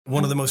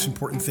One of the most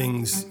important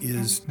things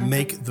is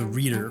make the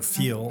reader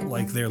feel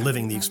like they're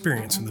living the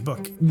experience in the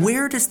book.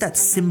 Where does that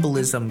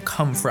symbolism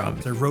come from?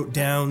 I wrote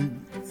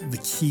down the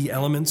key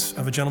elements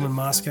of A Gentleman in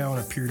Moscow in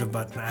a period of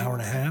about an hour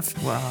and a half.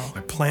 Wow. I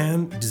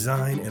plan,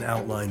 design, and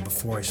outline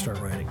before I start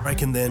writing. I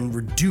can then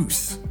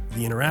reduce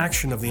the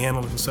interaction of the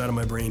analytical side of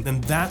my brain,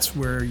 and that's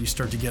where you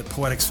start to get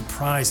poetic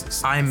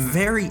surprises. I'm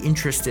very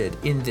interested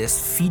in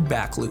this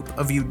feedback loop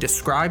of you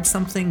describe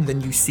something,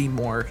 then you see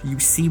more,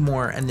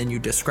 and then you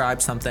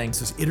describe something. It's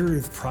this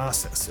iterative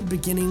process,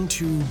 beginning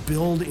to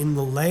build in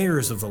the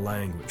layers of the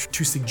language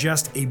to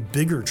suggest a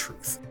bigger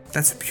truth.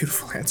 That's a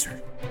beautiful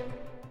answer.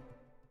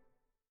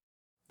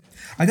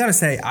 I gotta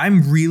say,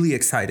 I'm really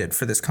excited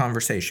for this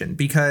conversation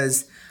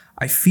because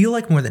I feel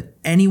like more than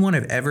anyone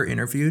I've ever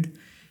interviewed,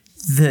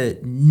 the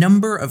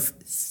number of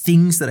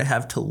things that I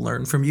have to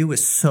learn from you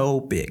is so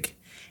big.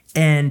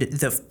 And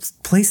the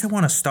place I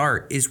want to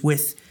start is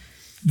with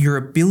your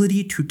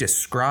ability to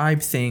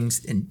describe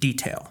things in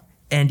detail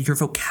and your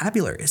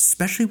vocabulary,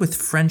 especially with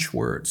French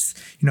words.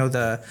 You know,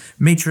 the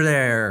maitre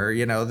d'air,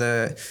 you know,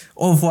 the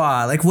au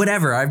revoir, like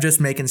whatever. I'm just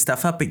making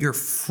stuff up, but your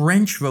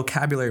French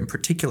vocabulary in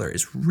particular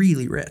is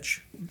really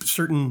rich.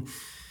 Certain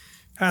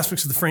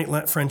aspects of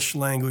the French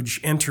language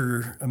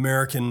enter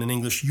American and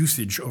English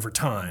usage over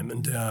time,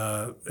 and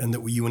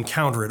that you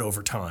encounter it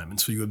over time, and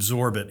so you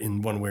absorb it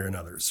in one way or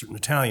another. Certain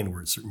Italian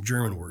words, certain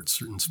German words,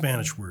 certain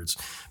Spanish words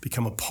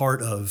become a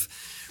part of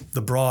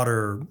the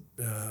broader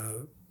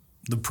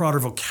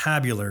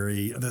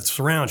vocabulary that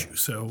surrounds you.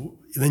 So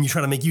then you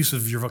try to make use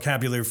of your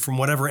vocabulary from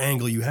whatever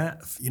angle you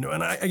have, you know.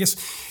 And I guess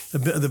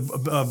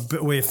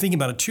a way of thinking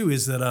about it too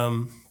is that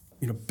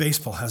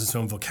baseball has its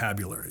own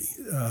vocabulary.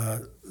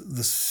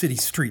 The city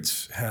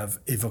streets have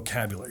a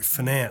vocabulary.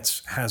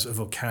 Finance has a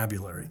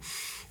vocabulary.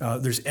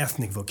 There's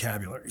ethnic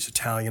vocabularies,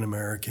 Italian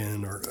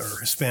American or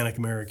Hispanic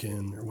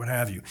American or what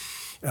have you.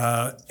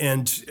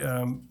 And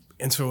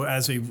so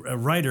as a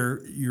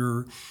writer,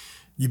 you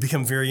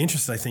become very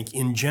interested, I think,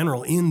 in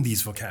general in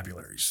these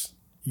vocabularies.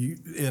 You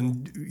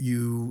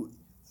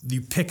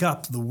pick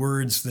up the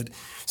words that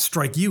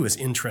strike you as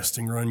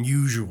interesting or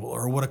unusual,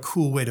 or what a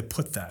cool way to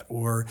put that,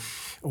 or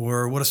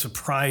what a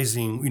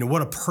surprising,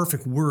 what a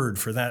perfect word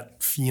for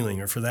that feeling,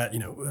 or for that,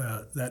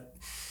 that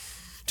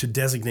to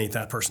designate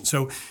that person.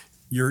 So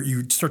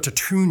you start to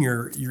tune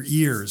your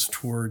ears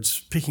towards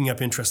picking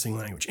up interesting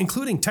language,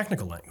 including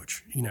technical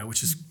language,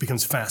 which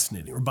becomes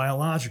fascinating, or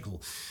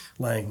biological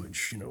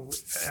language,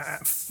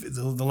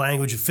 the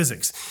language of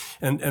physics,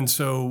 and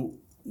so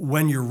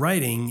when you're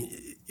writing,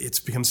 it's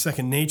become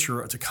second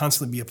nature to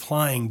constantly be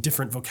applying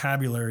different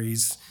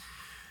vocabularies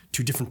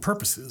to different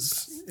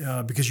purposes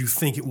because you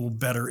think it will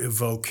better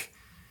evoke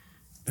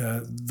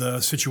the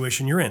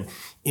situation you're in.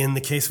 In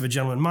the case of A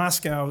Gentleman in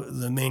Moscow,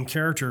 the main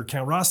character,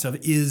 Count Rostov,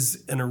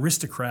 is an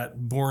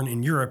aristocrat born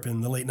in Europe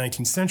in the late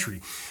 19th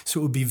century.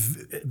 So it would be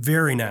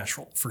very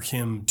natural for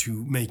him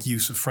to make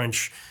use of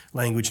French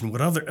language in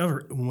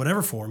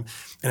whatever form.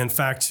 And in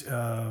fact,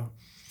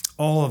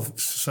 all of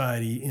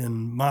society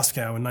in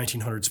Moscow in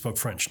 1900 spoke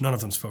French. None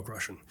of them spoke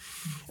Russian.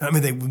 I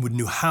mean, they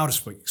knew how to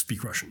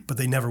speak Russian, but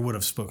they never would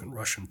have spoken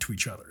Russian to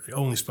each other. They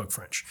only spoke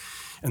French.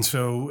 And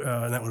so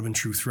and that would have been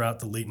true throughout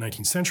the late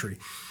 19th century.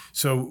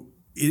 So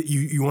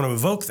you want to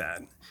evoke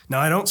that. Now,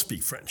 I don't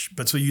speak French,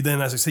 but so you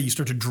then, as I say, you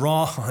start to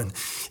draw on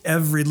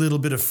every little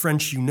bit of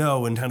French and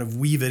kind of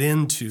weave it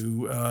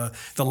into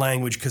the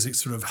language, because it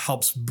sort of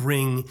helps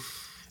bring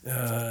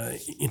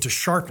into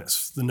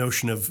sharpness the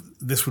notion of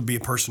this would be a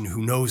person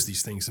who knows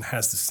these things and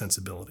has this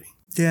sensibility.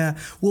 Yeah.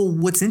 Well,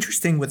 what's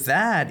interesting with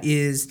that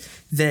is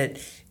that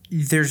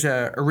there's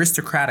a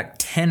aristocratic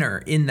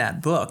tenor in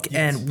that book.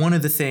 Yes. And one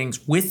of the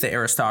things with the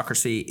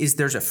aristocracy is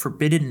there's a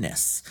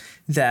forbiddenness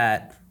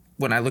that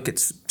when I look at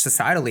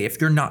societally,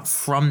 if you're not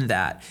from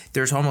that,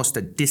 there's almost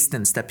a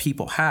distance that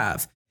people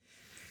have.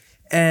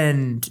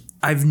 And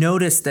I've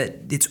noticed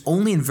that it's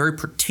only in very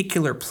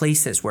particular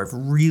places where I've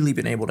really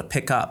been able to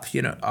pick up,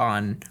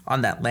 on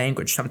that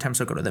language.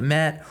 Sometimes I'll go to the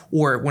Met,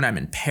 or when I'm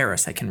in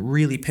Paris, I can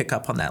really pick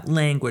up on that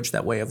language,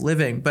 that way of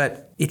living.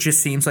 But it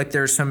just seems like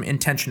there's some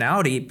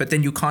intentionality. But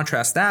then you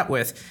contrast that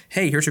with,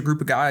 hey, here's a group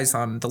of guys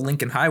on the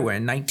Lincoln Highway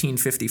in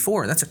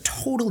 1954. That's a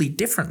totally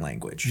different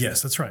language.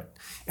 Yes, that's right.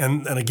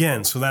 And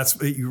again, so that's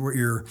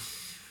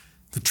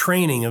the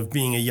training of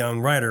being a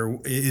young writer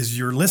is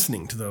you're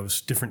listening to those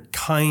different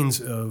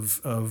kinds of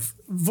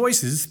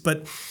voices,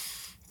 but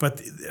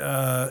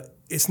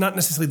it's not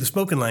necessarily the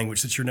spoken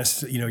language that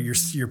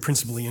you're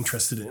principally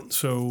interested in.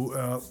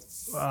 So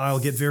I'll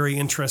get very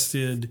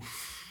interested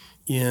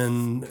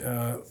in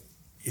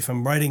if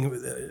I'm writing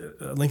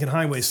Lincoln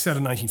Highway set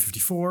in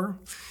 1954.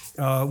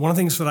 One of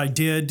the things that I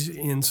did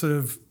in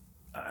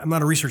I'm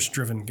not a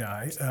research-driven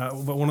guy,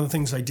 but one of the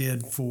things I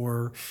did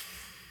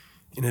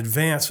in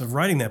advance of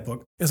writing that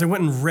book, as I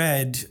went and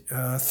read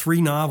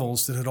 3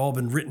 novels that had all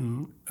been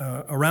written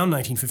around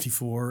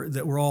 1954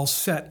 that were all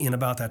set in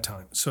about that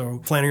time. So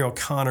Flannery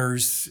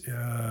O'Connor's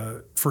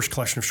first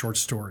collection of short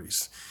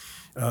stories,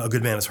 A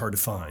Good Man is Hard to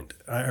Find.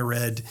 I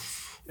read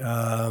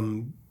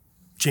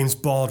James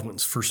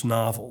Baldwin's first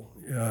novel,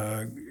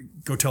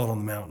 Go Tell It on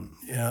the Mountain.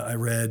 I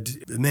read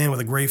The Man with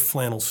a Gray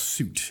Flannel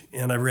Suit.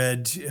 And I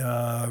read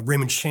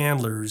Raymond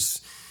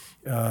Chandler's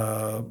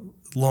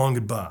Long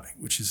Goodbye,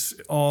 which is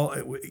all.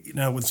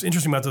 Now, what's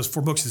interesting about those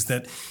 4 books is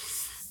that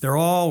they're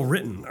all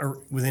written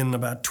within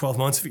about 12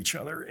 months of each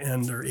other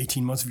or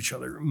 18 months of each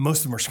other. Most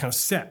of them are kind of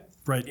set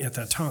right at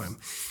that time.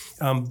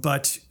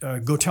 But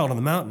Go Tell It on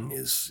the Mountain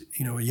is,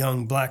 a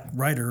young black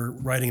writer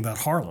writing about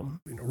Harlem.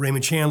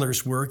 Raymond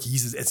Chandler's work,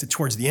 it's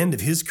towards the end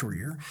of his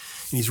career, and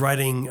he's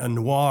writing a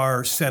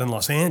noir set in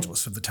Los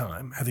Angeles of the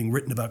time, having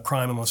written about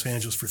crime in Los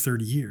Angeles for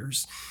 30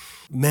 years.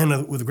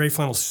 Man with a Gray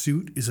Flannel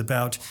Suit is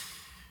about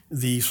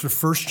the sort of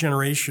first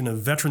generation of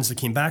veterans that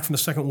came back from the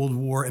Second World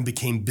War and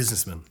became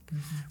businessmen,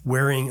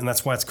 and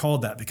that's why it's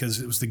called that, because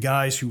it was the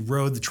guys who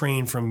rode the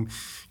train from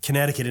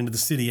Connecticut into the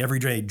city every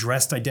day,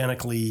 dressed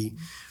identically,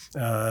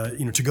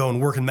 to go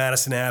and work in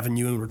Madison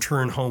Avenue and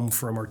return home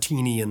for a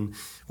martini, and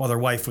while their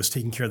wife was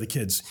taking care of the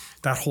kids.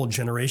 That whole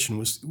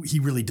generation he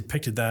really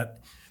depicted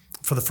that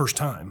for the first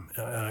time,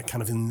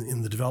 kind of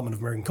in the development of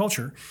American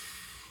culture.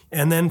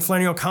 And then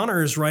Flannery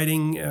O'Connor is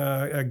writing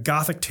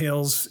Gothic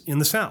tales in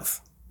the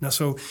South. Now,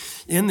 so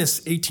in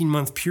this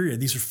 18-month period,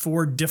 these are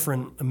 4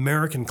 different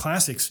American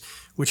classics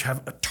which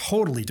have a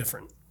totally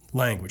different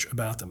language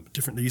about them.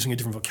 They're using a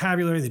different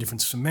vocabulary, they're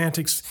different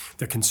semantics,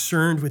 they're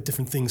concerned with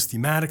different things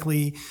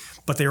thematically,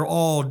 but they're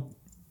all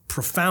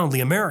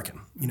profoundly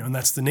American, and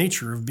that's the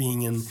nature of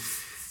being in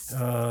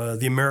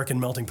the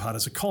American melting pot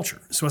as a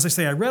culture. So as I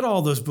say, I read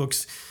all those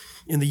books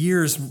in the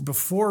years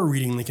before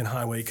reading Lincoln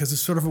Highway because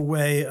it's sort of a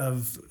way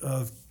of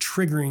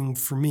triggering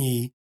for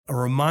me a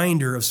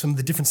reminder of some of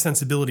the different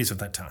sensibilities of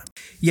that time.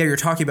 Yeah, you're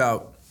talking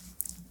about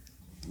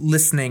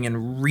listening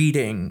and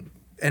reading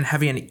and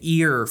having an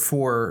ear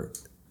for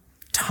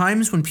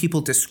times when people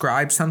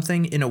describe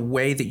something in a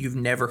way that you've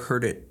never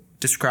heard it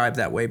described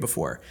that way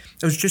before.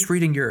 I was just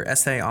reading your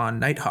essay on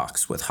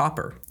Nighthawks with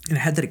Hopper, and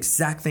it had that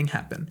exact thing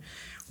happen,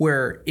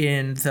 where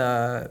in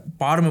the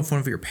bottom of one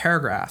of your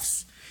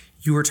paragraphs,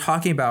 you were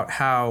talking about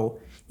how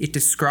it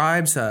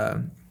describes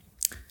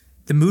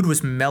the mood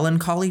was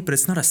melancholy, but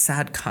it's not a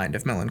sad kind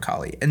of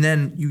melancholy. And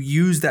then you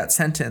use that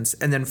sentence,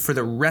 and then for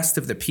the rest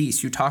of the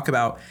piece, you talk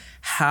about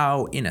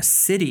how in a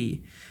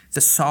city,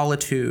 the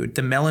solitude,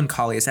 the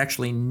melancholy is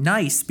actually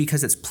nice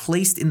because it's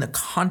placed in the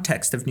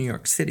context of New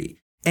York City.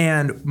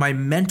 And my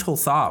mental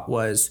thought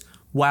was,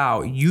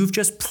 wow, you've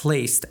just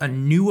placed a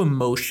new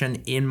emotion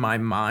in my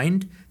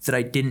mind that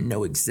I didn't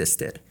know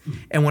existed.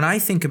 And when I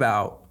think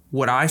about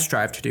what I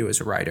strive to do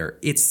as a writer,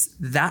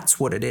 that's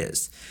what it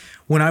is.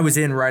 When I was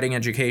in writing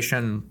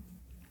education,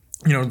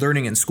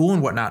 learning in school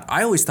and whatnot,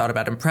 I always thought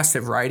about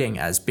impressive writing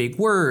as big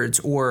words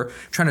or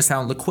trying to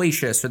sound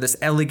loquacious or this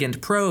elegant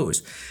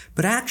prose.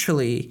 But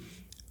actually,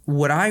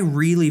 what I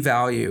really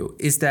value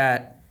is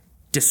that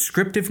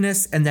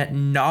descriptiveness and that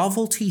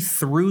novelty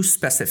through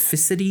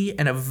specificity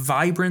and a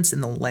vibrance in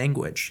the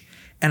language.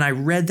 And I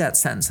read that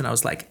sentence and I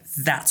was like,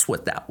 that's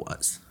what that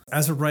was.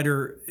 As a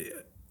writer,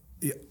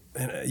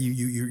 and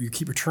you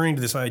keep returning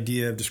to this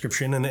idea of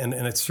description, and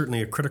it's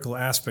certainly a critical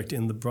aspect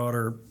in the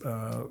broader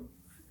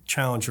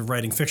challenge of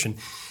writing fiction.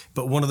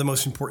 But one of the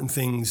most important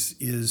things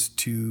is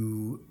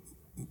to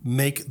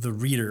make the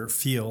reader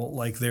feel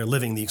like they're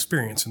living the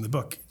experience in the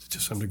book to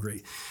some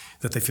degree,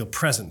 that they feel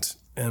present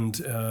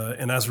and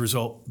as a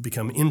result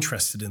become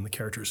interested in the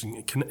characters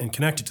and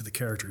connected to the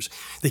characters.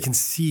 They can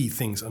see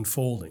things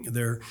unfolding.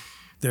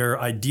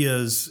 Their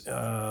ideas,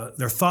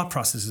 their thought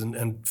processes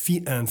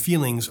and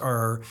feelings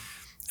are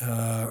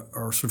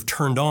sort of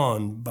turned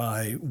on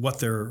by what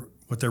they're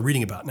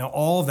reading about. Now,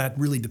 all of that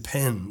really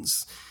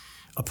depends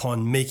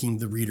upon making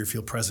the reader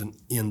feel present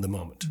in the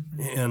moment.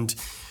 Mm-hmm. And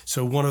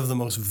so one of the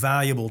most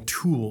valuable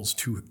tools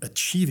to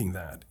achieving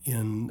that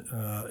in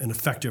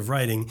effective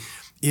writing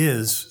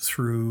is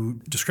through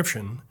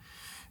description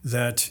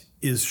that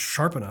is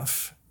sharp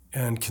enough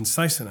and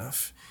concise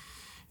enough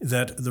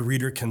that the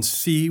reader can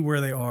see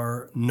where they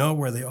are, know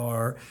where they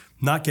are,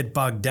 not get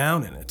bogged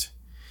down in it,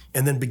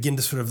 and then begin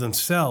to sort of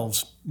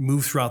themselves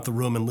move throughout the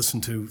room and listen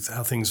to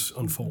how things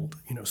unfold.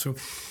 So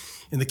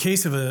in the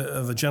case of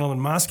a Gentleman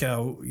in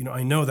Moscow,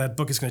 I know that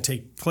book is going to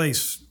take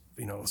place,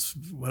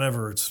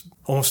 it's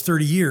almost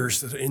 30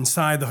 years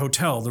inside the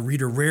hotel. The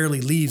reader rarely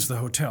leaves the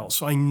hotel.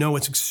 So I know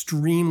it's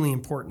extremely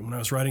important when I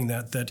was writing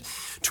that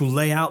to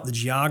lay out the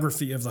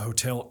geography of the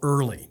hotel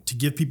early, to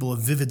give people a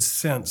vivid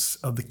sense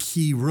of the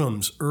key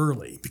rooms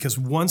early. Because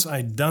once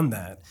I'd done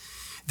that,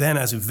 then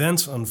as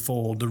events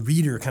unfold, the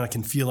reader kind of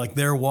can feel like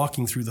they're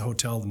walking through the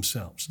hotel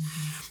themselves.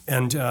 Mm-hmm.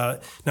 And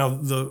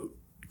now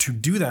to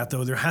do that,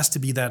 though, there has to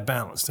be that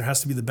balance. There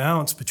has to be the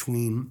balance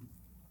between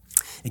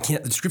the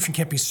description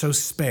can't be so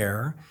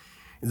spare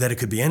that it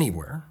could be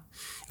anywhere,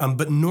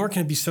 but nor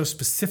can it be so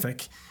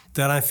specific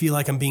that I feel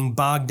like I'm being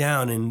bogged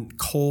down in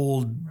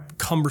cold,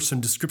 cumbersome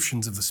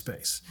descriptions of the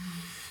space.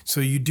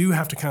 So you do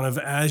have to kind of,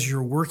 as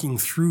you're working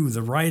through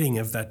the writing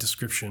of that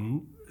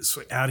description,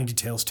 so adding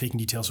details, taking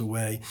details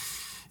away,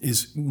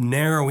 is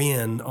narrow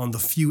in on the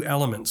few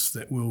elements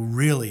that will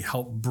really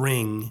help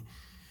bring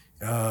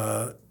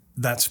the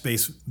that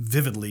space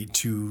vividly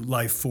to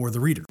life for the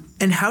reader.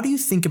 And how do you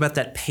think about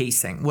that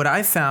pacing? What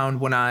I've found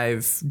when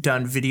I've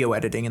done video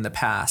editing in the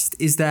past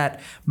is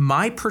that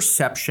my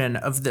perception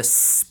of the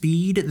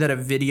speed that a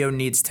video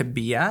needs to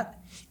be at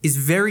is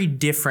very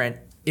different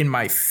in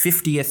my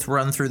 50th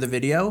run through the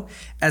video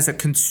as a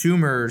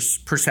consumer's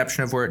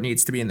perception of where it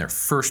needs to be in their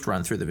first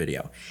run through the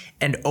video.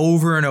 And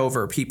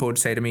over, people would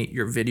say to me,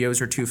 your videos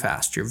are too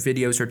fast. Your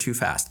videos are too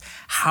fast.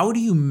 How do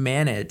you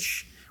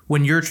manage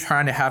when you're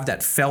trying to have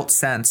that felt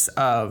sense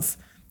of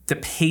the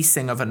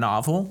pacing of a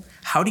novel?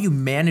 How do you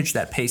manage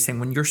that pacing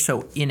when you're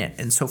so in it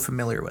and so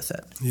familiar with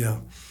it?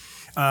 Yeah.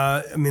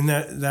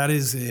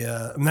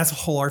 That's a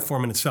whole art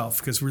form in itself,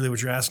 because really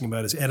what you're asking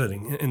about is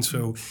editing. And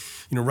so,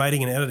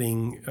 writing and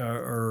editing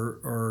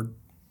are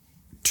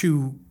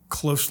two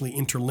closely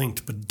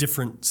interlinked but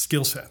different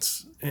skill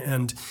sets.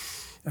 And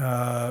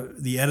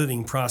the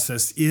editing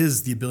process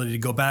is the ability to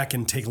go back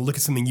and take a look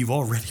at something you've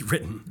already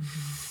written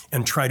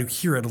and try to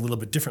hear it a little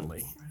bit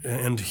differently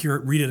and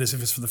read it as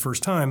if it's for the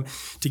first time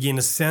to gain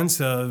a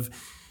sense of,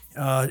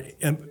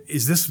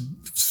 is this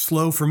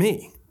slow for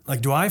me?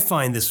 Like, do I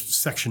find this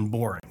section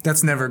boring?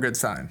 That's never a good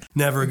sign.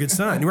 Never a good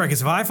sign. Right,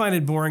 because if I find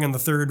it boring on the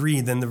third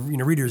read, then the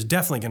reader is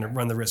definitely going to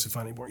run the risk of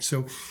finding it boring.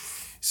 So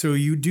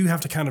you do have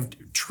to kind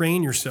of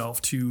train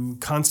yourself to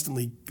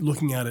constantly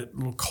looking at it a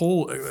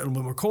little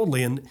bit more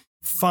coldly and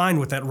find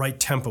what that right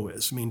tempo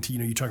is. I mean,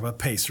 you talk about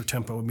pace or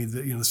tempo. I mean,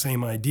 the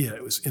same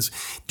idea. Is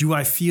do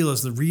I feel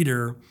as the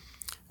reader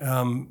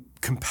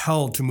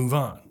compelled to move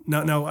on?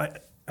 Now I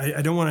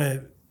don't want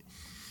to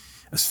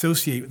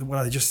associate what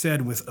I just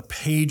said with a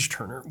page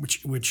turner,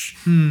 which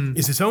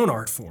is its own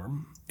art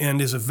form and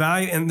is a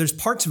value. And there's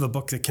parts of a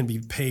book that can be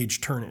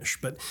page turnish,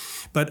 but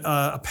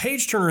a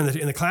page turner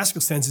in the classical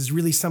sense is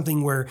really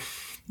something where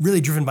really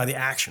driven by the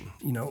action.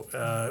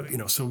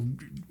 So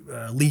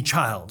Lee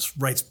Childs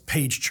writes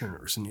page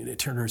turners and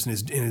turners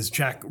in his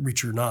Jack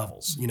Reacher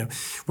novels.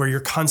 Where you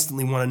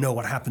constantly want to know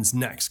what happens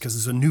next because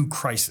there's a new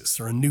crisis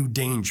or a new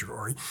danger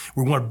or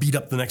we want to beat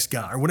up the next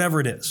guy or whatever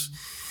it is.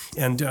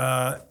 And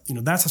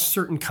that's a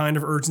certain kind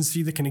of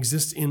urgency that can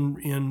exist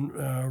in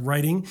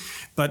writing,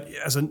 but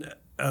as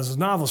a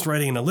novelist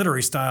writing in a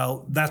literary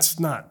style, that's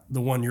not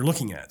the one you're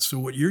looking at. So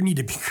what you need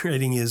to be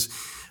creating is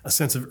a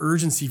sense of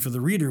urgency for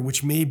the reader,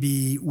 which may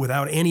be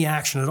without any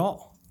action at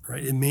all.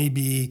 Right? It may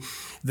be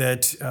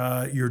that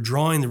you're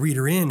drawing the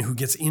reader in who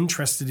gets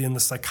interested in the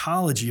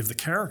psychology of the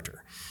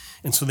character.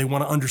 And so they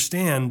want to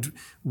understand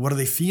what are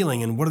they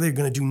feeling and what are they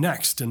going to do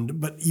next.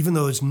 But even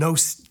though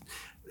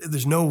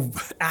there's no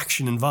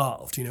action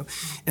involved, how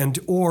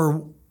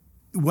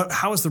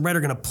is the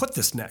writer going to put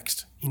this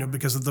next?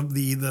 Because of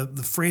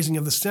the phrasing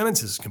of the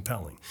sentence is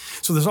compelling.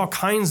 So there's all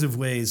kinds of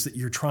ways that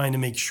you're trying to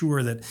make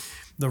sure that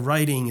the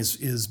writing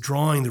is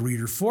drawing the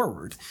reader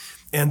forward,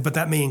 but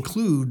that may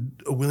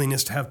include a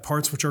willingness to have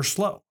parts which are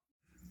slow.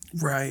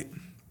 Right.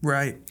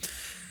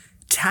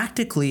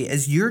 Tactically,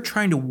 as you're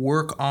trying to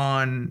work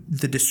on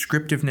the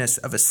descriptiveness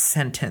of a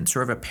sentence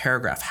or of a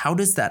paragraph, how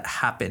does that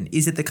happen?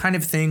 Is it the kind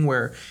of thing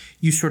where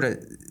you sort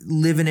of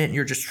live in it and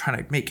you're just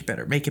trying to make it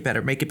better?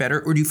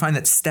 Or do you find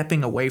that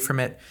stepping away from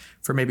it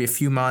for maybe a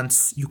few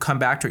months, you come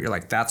back to it, you're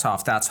like, that's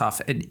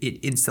off, and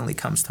it instantly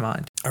comes to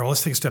mind? All right, well,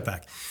 let's take a step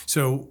back.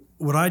 So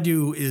what I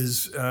do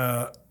is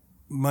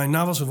my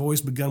novels have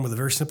always begun with a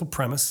very simple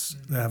premise.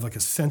 They have like a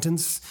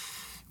sentence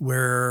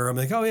where I'm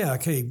like, oh yeah,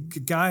 okay,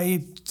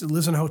 guy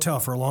lives in a hotel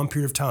for a long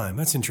period of time.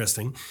 That's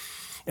interesting.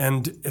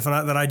 And if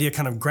that idea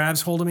kind of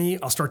grabs hold of me,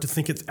 I'll start to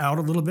think it out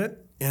a little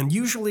bit. And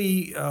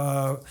usually,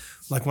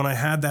 like when I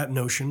had that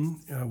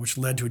notion, which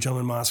led to A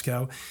Gentleman in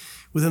Moscow,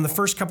 within the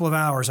first couple of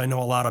hours, I know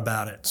a lot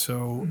about it.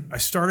 So I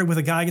started with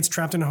a guy gets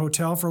trapped in a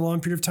hotel for a long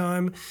period of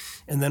time.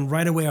 And then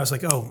right away, I was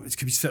like, oh, it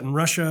could be set in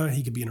Russia.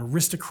 He could be an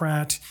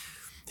aristocrat.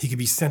 He could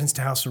be sentenced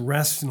to house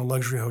arrest in a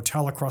luxury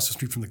hotel across the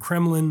street from the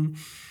Kremlin.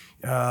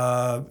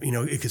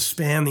 It could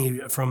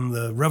span from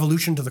the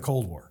Revolution to the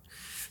Cold War.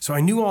 So I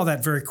knew all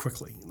that very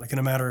quickly, like in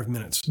a matter of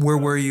minutes. Where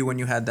were you when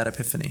you had that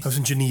epiphany? I was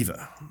in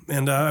Geneva.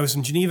 And I was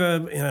in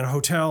Geneva in a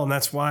hotel, and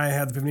that's why I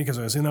had the epiphany, because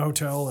I was in a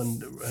hotel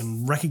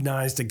and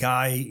recognized a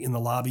guy in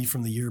the lobby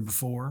from the year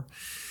before.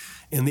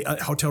 In the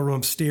hotel room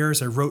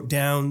upstairs, I wrote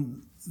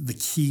down the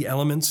key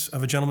elements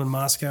of A Gentleman in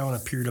Moscow in a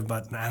period of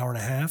about an hour and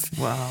a half.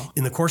 Wow.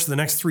 In the course of the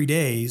next 3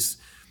 days,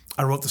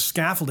 I wrote the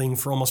scaffolding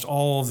for almost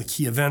all of the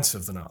key events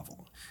of the novel.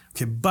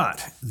 Okay,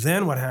 but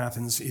then what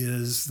happens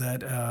is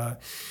that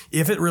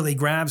if it really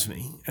grabs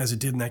me, as it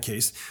did in that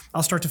case,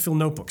 I'll start to fill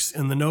notebooks.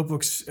 And the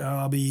notebooks,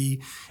 I'll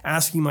be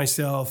asking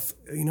myself,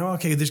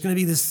 okay, there's going to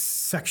be this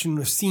section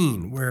of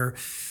scene where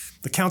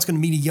the Count's going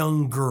to meet a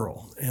young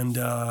girl, and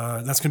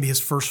that's going to be his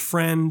first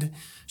friend.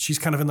 She's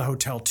kind of in the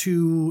hotel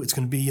too. It's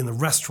going to be in the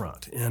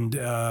restaurant. And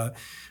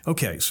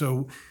okay,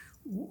 so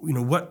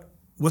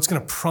what's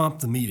going to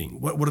prompt the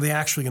meeting? What are they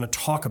actually going to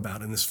talk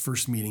about in this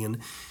first meeting? And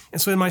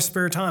so in my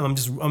spare time,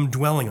 I'm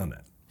dwelling on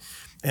that.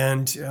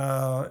 And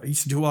I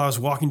used to do it while I was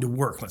walking to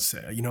work, let's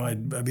say.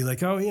 I'd be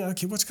like, oh yeah,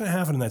 okay, what's going to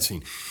happen in that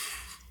scene?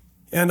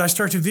 And I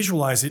start to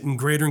visualize it in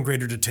greater and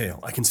greater detail.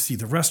 I can see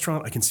the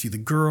restaurant, I can see the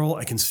girl,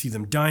 I can see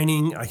them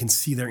dining, I can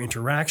see their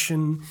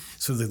interaction,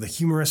 so the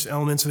humorous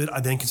elements of it. I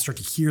then can start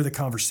to hear the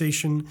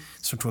conversation,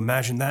 start to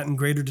imagine that in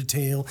greater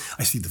detail.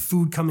 I see the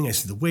food coming, I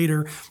see the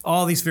waiter,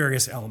 all these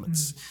various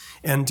elements.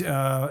 And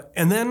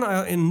then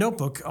in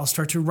Notebook, I'll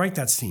start to write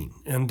that scene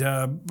and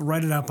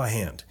write it out by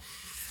hand.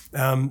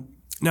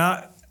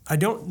 Now, I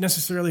don't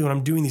necessarily, when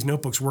I'm doing these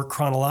notebooks, work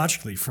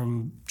chronologically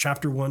from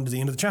chapter 1 to the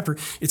end of the chapter.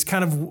 It's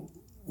kind of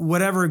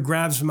whatever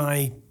grabs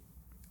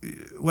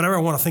whatever I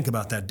want to think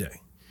about that day.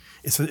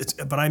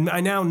 But I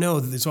now know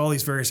that there's all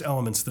these various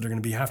elements that are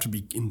going to have to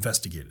be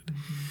investigated.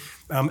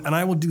 And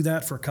I will do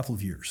that for a couple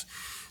of years.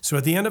 So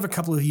at the end of a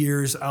couple of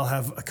years, I'll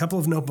have a couple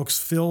of notebooks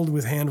filled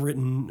with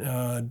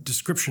handwritten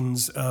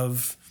descriptions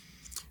of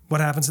what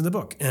happens in the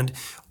book. And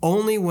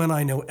only when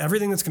I know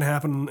everything that's going to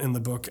happen in the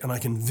book and I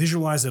can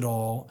visualize it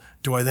all,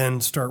 do I then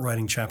start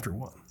writing chapter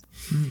 1.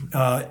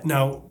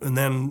 And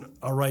then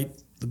I'll write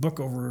the book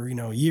over,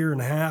 a year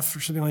and a half or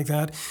something like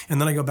that.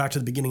 And then I go back to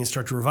the beginning and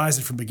start to revise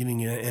it from beginning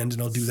to end,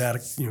 and I'll do that,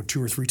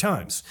 2 or 3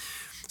 times.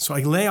 So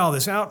I lay all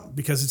this out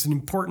because it's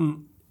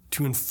important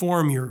to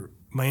inform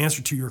my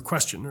answer to your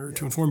question, or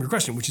to inform your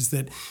question, which is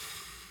that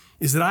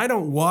I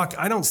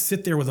don't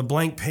sit there with a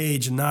blank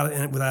page and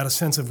without a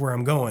sense of where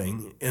I'm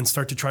going and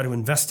start to try to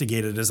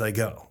investigate it as I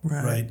go,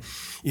 right?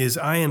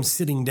 I am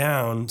sitting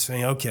down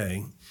saying,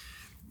 okay,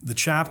 the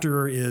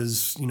chapter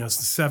is,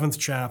 it's the 7th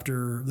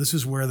chapter. This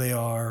is where they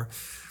are.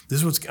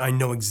 This is I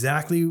know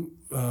exactly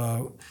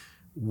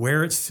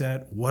where it's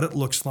set, what it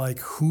looks like,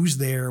 who's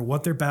there,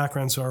 what their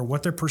backgrounds are,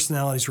 what their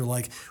personalities are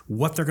like,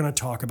 what they're going to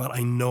talk about.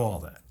 I know all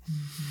that.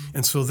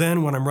 And so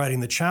then when I'm writing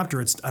the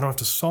chapter, I don't have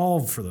to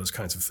solve for those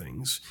kinds of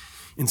things.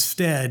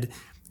 Instead,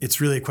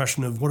 it's really a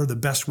question of what are the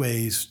best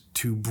ways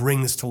to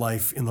bring this to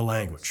life in the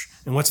language,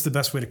 and what's the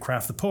best way to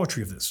craft the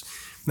poetry of this.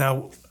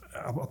 Now,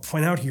 I'll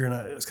point out here, and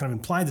I was kind of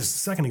implied this a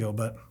second ago,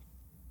 but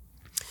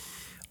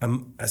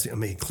as I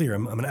made clear,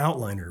 I'm an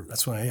outliner.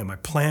 That's what I am. I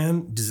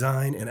plan,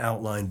 design, and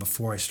outline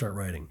before I start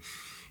writing.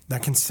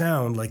 That can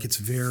sound like it's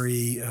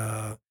very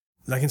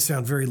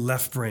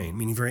left brain,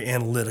 meaning very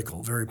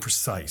analytical, very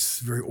precise,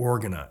 very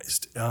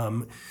organized.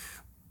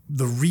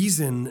 The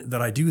reason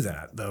that I do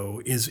that,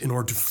 though, is in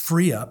order to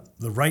free up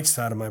the right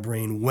side of my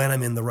brain when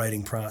I'm in the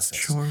writing process.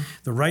 Sure.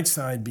 The right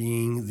side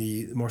being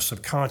the more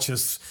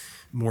subconscious,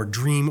 more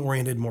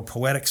dream-oriented, more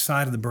poetic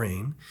side of the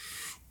brain.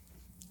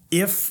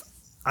 If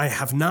I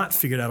have not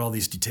figured out all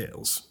these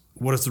details,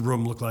 what does the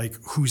room look like,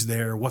 who's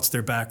there, what's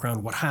their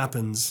background, what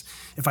happens,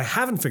 if I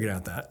haven't figured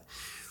out that,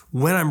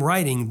 when I'm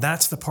writing,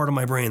 that's the part of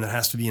my brain that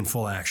has to be in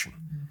full action,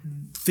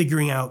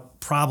 figuring out,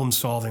 problem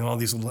solving, all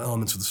these little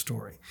elements of the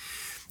story.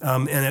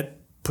 And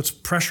it puts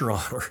pressure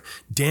on or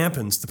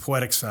dampens the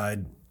poetic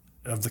side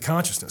of the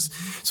consciousness.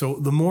 So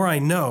the more I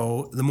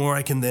know, the more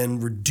I can then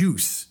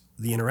reduce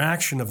the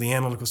interaction of the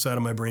analytical side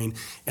of my brain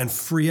and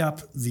free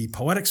up the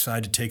poetic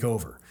side to take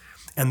over.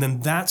 And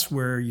then that's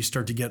where you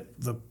start to get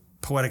the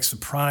poetic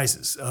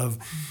surprises of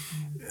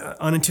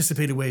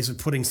unanticipated ways of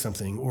putting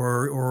something,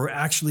 or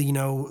actually,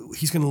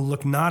 he's going to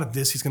look not at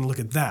this, he's going to look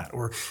at that,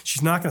 or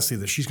she's not going to say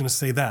this, she's going to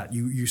say that.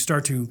 You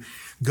start to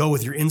go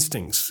with your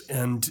instincts,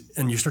 and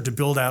you start to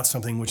build out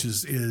something which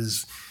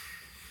is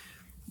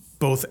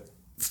both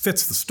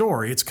fits the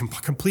story. It's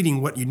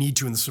completing what you need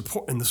to in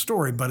the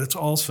story, but it's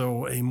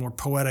also a more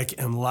poetic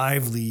and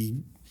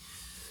lively,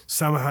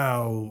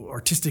 somehow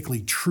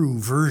artistically true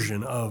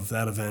version of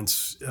that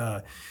event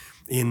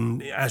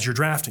as you're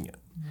drafting it.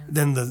 Yeah.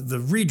 Then the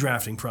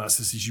redrafting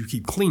process is you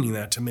keep cleaning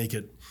that to make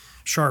it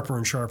sharper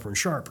and sharper and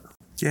sharper.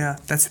 Yeah,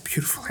 that's a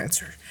beautiful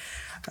answer.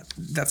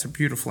 That's a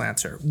beautiful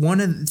answer.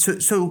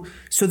 So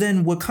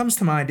then what comes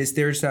to mind is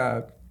there's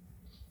a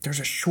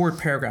short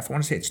paragraph. I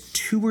want to say it's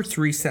 2 or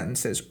 3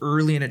 sentences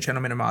early in A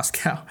Gentleman in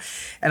Moscow.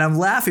 And I'm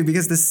laughing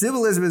because the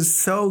symbolism is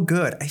so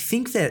good. I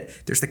think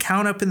that there's the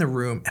count up in the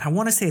room, and I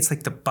want to say it's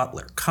like the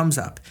butler comes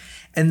up.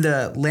 And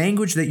the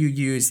language that you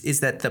use is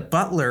that the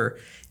butler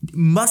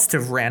must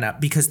have ran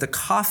up because the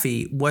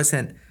coffee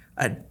wasn't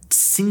a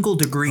single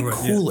degree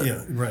cooler.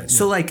 Yeah, right.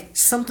 So like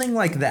something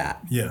like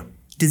that. Yeah.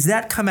 Does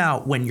that come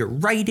out when you're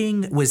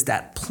writing? Was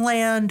that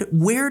planned?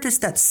 Where does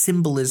that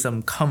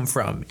symbolism come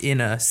from in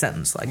a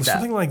sentence like that?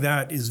 Something like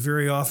that is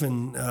very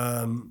often,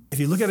 if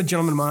you look at A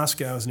Gentleman in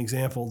Moscow as an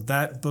example,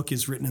 that book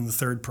is written in the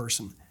third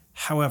person.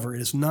 However, it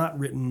is not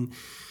written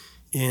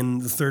in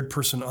the third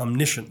person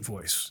omniscient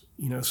voice.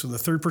 So the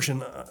third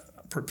person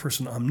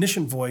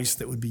omniscient voice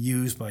that would be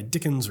used by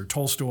Dickens or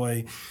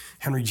Tolstoy,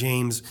 Henry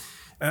James,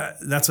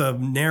 that's a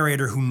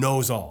narrator who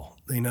knows all.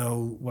 They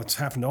know what's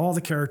happened to all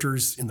the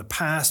characters in the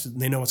past. And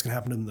they know what's going to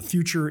happen to them in the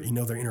future. They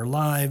know their inner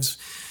lives,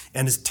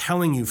 and is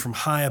telling you from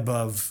high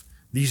above,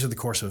 these are the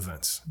course of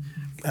events.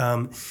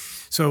 Mm-hmm.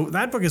 So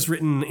that book is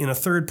written in a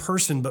third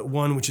person, but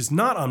one which is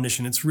not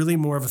omniscient. It's really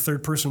more of a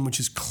third person which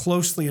is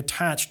closely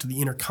attached to the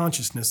inner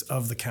consciousness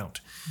of the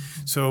Count.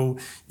 Mm-hmm. So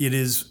it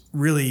is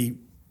really,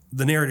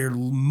 the narrator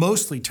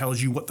mostly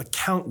tells you what the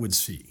Count would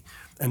see.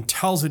 and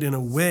tells it in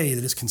a way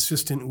that is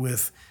consistent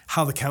with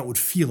how the Count would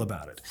feel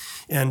about it,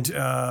 and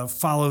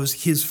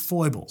follows his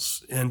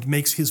foibles and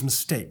makes his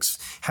mistakes,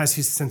 has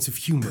his sense of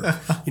humor,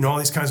 all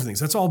these kinds of things.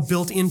 That's all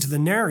built into the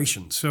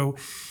narration. So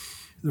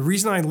the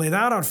reason I lay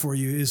that out for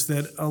you is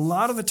that a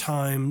lot of the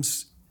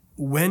times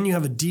when you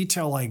have a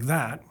detail like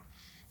that,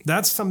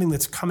 that's something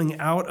that's coming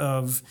out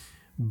of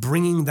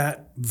bringing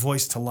that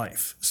voice to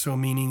life. So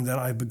meaning that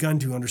I've begun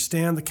to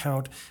understand the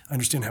Count,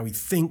 understand how he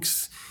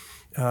thinks,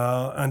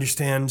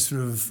 understand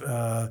sort of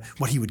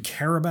what he would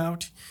care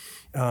about.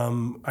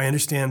 I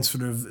understand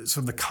sort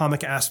of the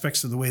comic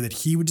aspects of the way that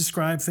he would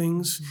describe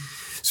things.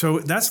 So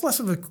that's less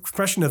of a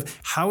question of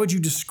how would you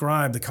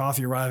describe the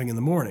coffee arriving in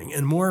the morning,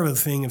 and more of a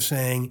thing of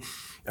saying,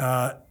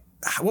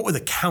 what would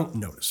the Count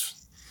notice?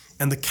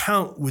 And the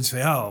Count would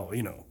say, oh,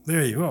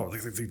 there you go.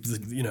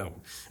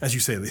 As you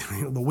say,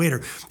 the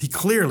waiter, he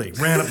clearly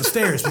ran up the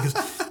stairs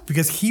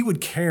because he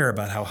would care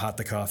about how hot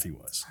the coffee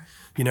was.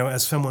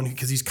 As someone,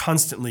 because he's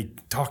constantly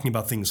talking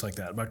about things like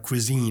that, about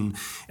cuisine,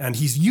 and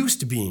he's used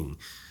to being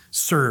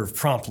served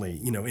promptly,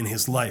 in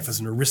his life as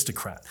an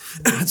aristocrat.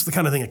 It's the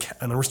kind of thing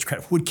an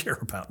aristocrat would care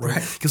about,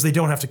 right? Because they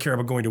don't have to care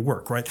about going to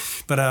work, right?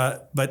 But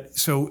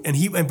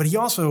he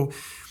also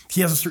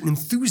has a certain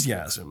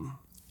enthusiasm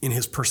in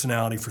his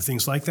personality for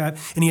things like that,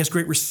 and he has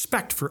great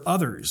respect for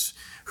others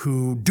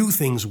who do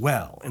things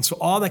well, and so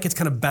all that gets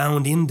kind of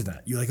bound into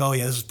that. You're like, oh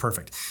yeah, this is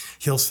perfect.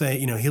 He'll say,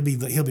 he'll be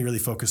really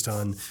focused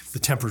on the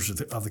tempers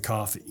of the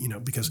coffee,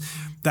 because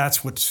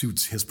that's what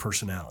suits his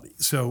personality.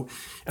 So,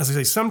 as I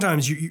say,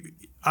 sometimes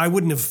I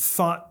wouldn't have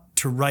thought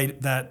to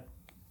write that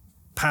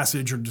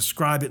passage or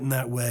describe it in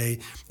that way.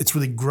 It's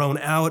really grown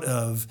out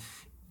of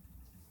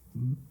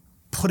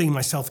putting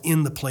myself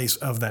in the place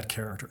of that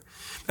character.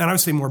 And I would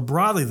say more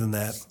broadly than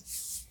that,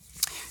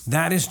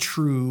 that is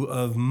true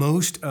of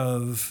most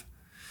of,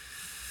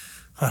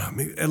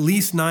 at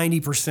least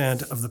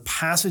 90% of the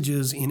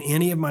passages in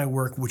any of my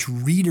work which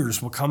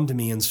readers will come to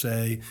me and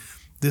say,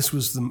 this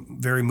was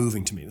very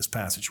moving to me, this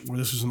passage, or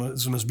this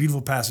was the most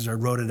beautiful passage, I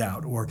wrote it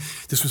out, or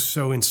this was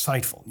so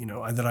insightful,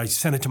 that I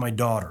sent it to my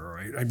daughter, or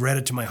I read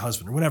it to my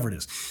husband, or whatever it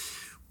is.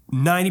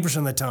 90%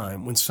 of the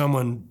time when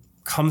someone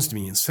comes to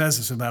me and says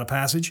this about a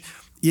passage,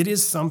 it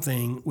is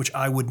something which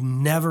I would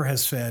never have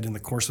said in the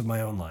course of my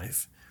own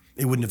life.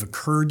 It wouldn't have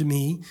occurred to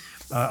me.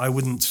 I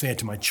wouldn't say it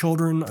to my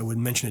children. I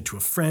wouldn't mention it to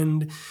a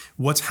friend.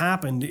 What's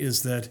happened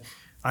is that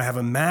I have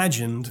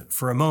imagined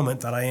for a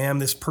moment that I am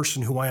this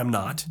person who I am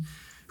not,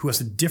 who has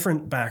a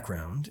different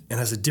background and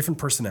has a different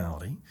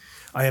personality.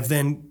 I have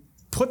then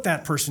put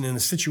that person in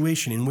a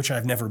situation in which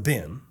I've never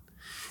been.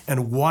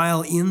 And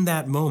while in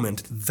that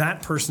moment,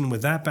 that person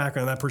with that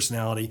background, that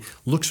personality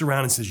looks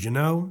around and says,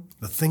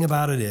 the thing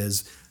about it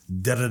is,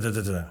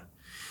 da-da-da-da-da.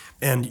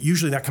 And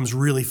usually that comes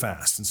really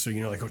fast. And so,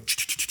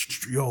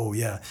 oh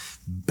yeah,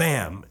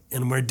 bam.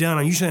 And we're done.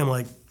 And usually I'm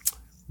like,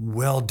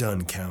 well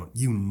done, Count.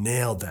 You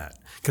nailed that.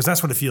 Because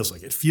that's what it feels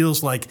like. It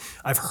feels like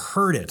I've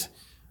heard it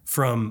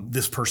from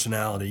this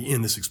personality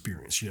in this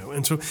experience,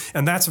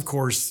 And that's, of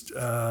course,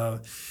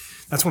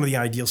 that's one of the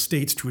ideal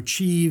states to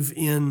achieve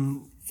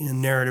in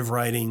narrative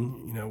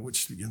writing,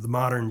 which the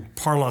modern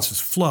parlance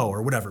is flow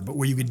or whatever, but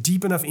where you get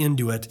deep enough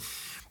into it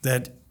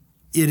that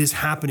it is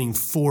happening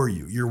for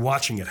you. You're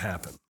watching it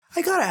happen.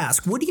 I gotta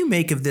ask, what do you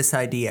make of this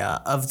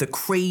idea of the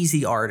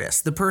crazy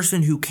artist, the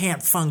person who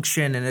can't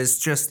function and is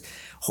just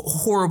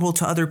horrible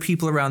to other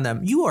people around them?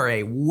 You are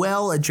a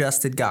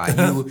well-adjusted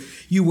guy.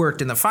 You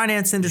worked in the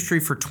finance industry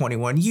for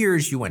 21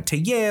 years. You went to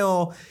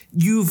Yale.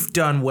 You've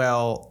done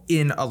well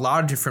in a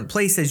lot of different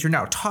places. You're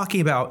now talking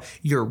about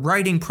your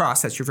writing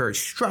process. You're very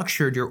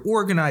structured. You're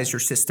organized. You're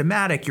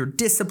systematic. You're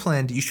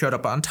disciplined. You showed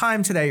up on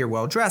time today. You're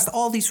well-dressed.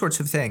 All these sorts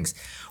of things.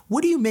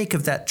 What do you make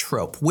of that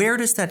trope? Where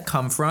does that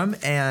come from?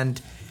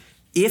 And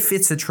if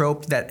it's a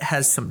trope that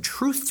has some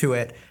truth to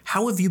it,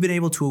 how have you been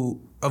able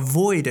to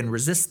avoid and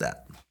resist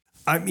that?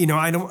 I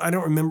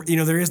don't remember.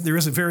 There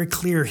is a very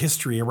clear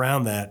history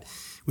around that,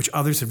 which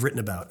others have written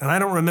about, and I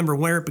don't remember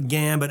where it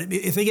began. But I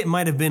think it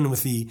might have been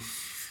with the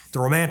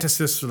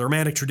Romanticists or the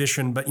Romantic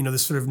tradition. But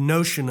this sort of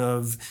notion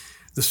of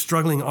the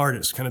struggling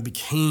artist kind of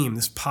became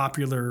this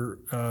popular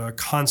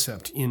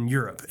concept in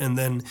Europe, and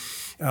then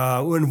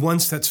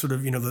once that sort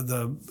of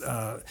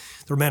the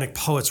Romantic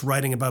poets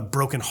writing about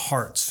broken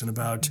hearts and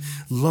about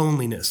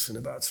loneliness and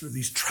about sort of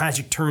these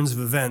tragic turns of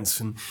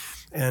events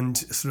and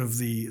sort of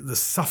the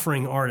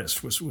suffering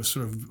artist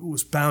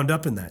was bound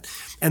up in that.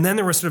 And then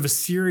there was sort of a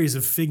series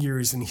of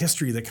figures in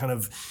history that kind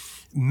of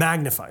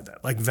magnified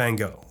that, like Van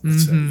Gogh,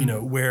 let's say,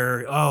 where,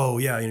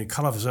 he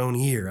cut off his own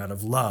ear out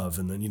of love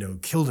and then,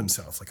 killed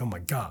himself. Like, oh my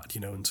God,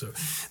 and so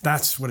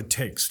that's what it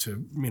takes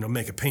to,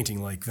 make a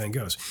painting like Van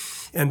Gogh's.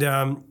 And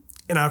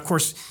of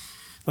course,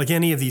 like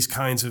any of these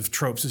kinds of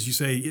tropes, as you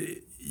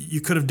say,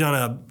 you could have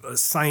done a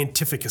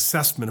scientific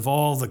assessment of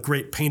all the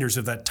great painters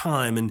of that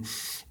time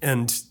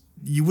and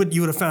you would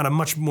have found a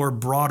much more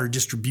broader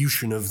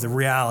distribution of the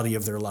reality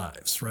of their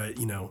lives, right?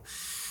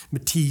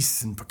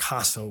 Matisse and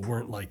Picasso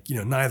weren't like,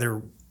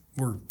 neither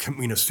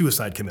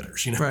suicide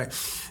committers. Right.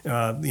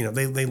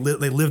 They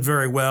lived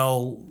very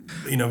well.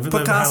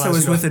 Picasso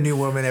was with a new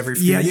woman every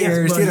few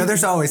years.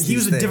 There's always he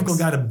was these a difficult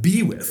guy to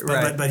be with,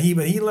 but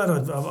he led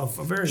a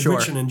very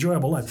rich and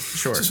enjoyable life.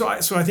 Sure. So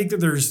I think that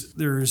there's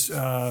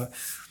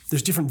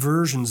different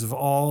versions of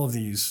all of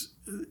these.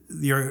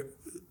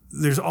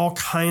 There's all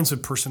kinds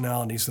of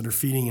personalities that are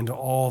feeding into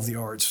all of the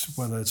arts,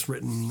 whether it's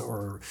written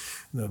or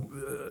the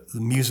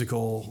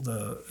musical,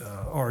 the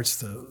arts,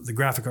 the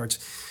graphic arts.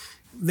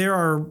 There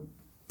are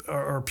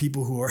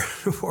people who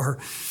are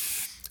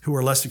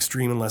less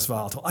extreme and less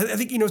volatile. I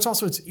think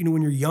it's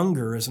when you're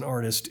younger as an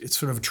artist, it's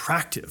sort of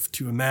attractive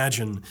to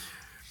imagine.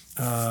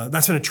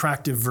 That's an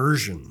attractive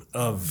version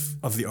of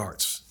the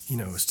arts.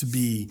 Is to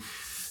be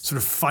sort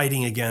of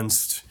fighting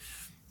against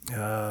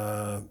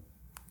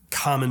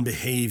common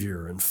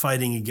behavior and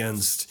fighting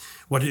against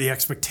what are the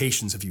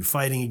expectations of you,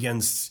 fighting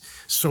against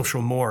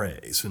social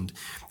mores and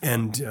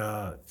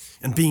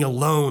being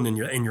alone in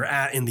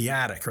the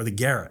attic or the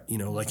garret,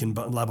 like in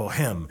La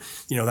Boheme,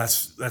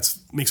 that's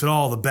makes it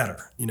all the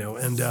better,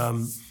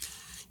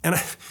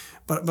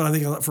 But I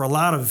think for a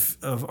lot of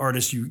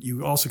artists,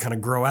 you also kind of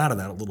grow out of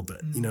that a little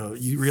bit.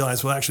 You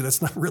realize, well, actually,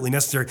 that's not really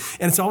necessary,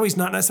 and it's always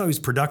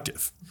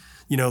productive.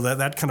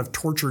 That kind of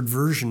tortured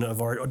version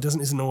of art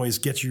isn't always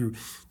get you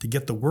to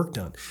get the work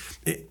done.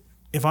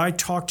 If I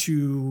talk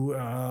to,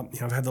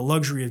 I've had the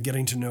luxury of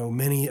getting to know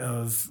many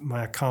of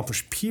my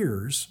accomplished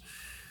peers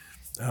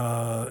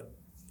of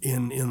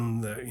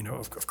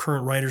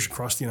current writers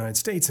across the United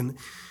States,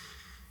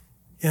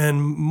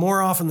 and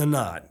more often than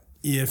not,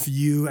 if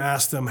you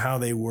ask them how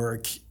they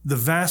work, the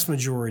vast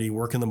majority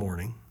work in the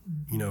morning,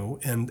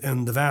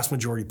 and the vast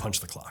majority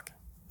punch the clock.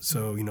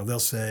 So they'll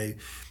say,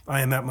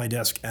 I am at my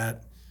desk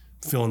at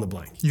fill in the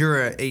blank.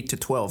 You're an 8 to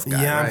 12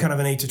 guy. Yeah, right? I'm kind of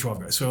an 8 to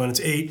 12 guy. So when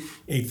it's 8,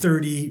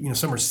 8:30,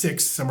 some are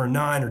 6, some are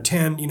 9 or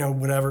 10,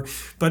 whatever.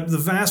 But the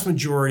vast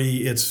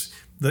majority, it's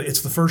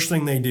the first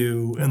thing they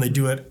do, and they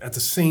do it at the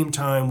same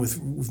time with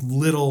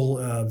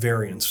little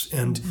variance,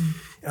 and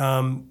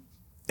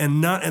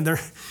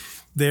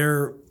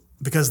they're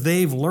because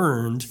they've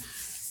learned,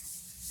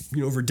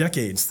 over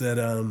decades that.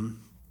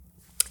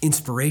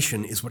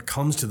 Inspiration is what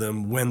comes to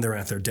them when they're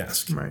at their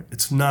desk. Right.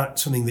 It's not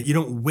something that you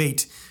don't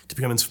wait to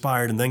become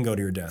inspired and then go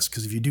to your desk,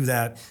 because if you do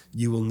that,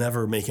 you will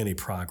never make any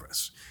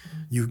progress.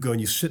 You go and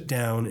you sit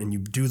down and you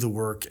do the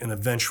work, and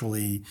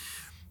eventually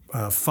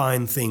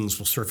fine things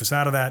will surface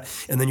out of that,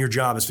 and then your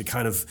job is to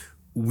kind of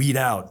weed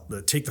out,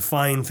 take the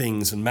fine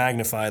things and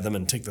magnify them,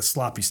 and take the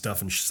sloppy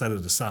stuff and set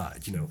it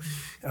aside.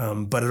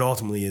 But it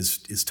ultimately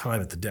is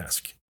time at the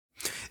desk.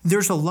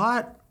 There's a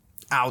lot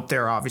out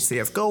there, obviously,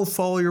 of go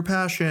follow your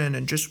passion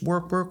and just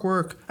work.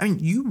 I mean,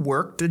 you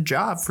worked a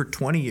job for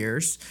 20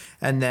 years,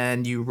 and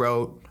then you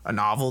wrote a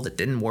novel that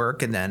didn't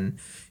work, and then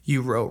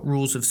you wrote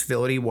Rules of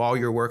Civility while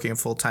you're working a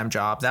full-time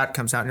job. That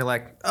comes out, and you're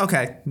like,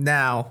 okay,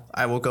 now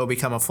I will go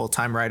become a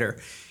full-time writer.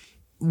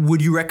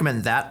 Would you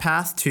recommend that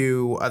path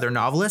to other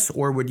novelists,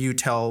 or would you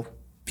tell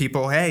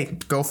people, hey,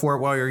 go for it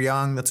while you're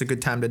young, that's a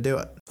good time to do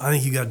it? I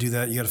think you got to do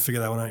that. You got to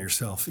figure that one out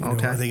yourself.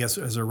 Okay. I think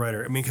as a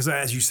writer, because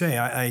as you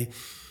say,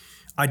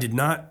 I did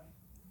not.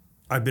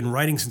 I've been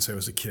writing since I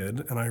was a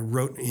kid, and I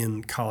wrote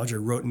in college. I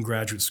wrote in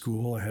graduate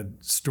school. I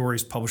had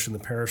stories published in the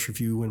Paris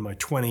Review in my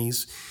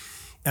 20s,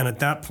 and at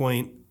that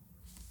point,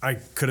 I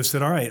could have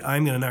said, "All right,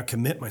 I'm going to now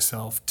commit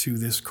myself to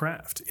this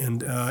craft,"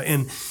 and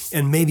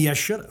maybe I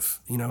should have.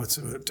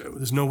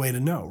 There's no way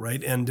to know,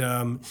 right? And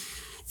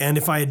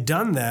if I had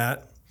done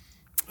that,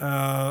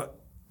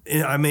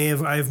 I may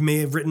have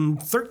written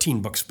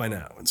 13 books by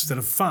now instead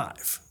of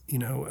 5,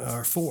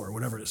 or 4,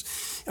 whatever it is.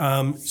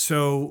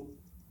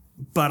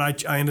 But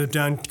I ended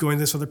up going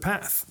this other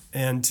path,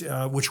 and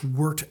which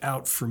worked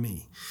out for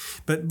me.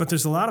 But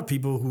there's a lot of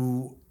people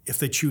who, if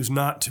they choose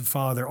not to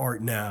follow their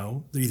art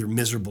now, they're either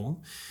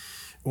miserable,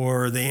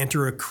 or they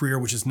enter a career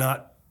which is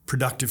not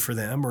productive for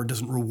them, or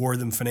doesn't reward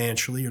them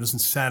financially, or doesn't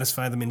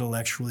satisfy them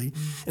intellectually,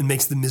 and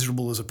makes them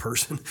miserable as a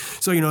person.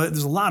 So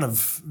there's a lot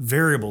of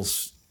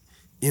variables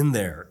in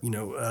there.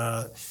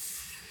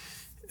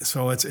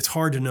 So it's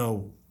hard to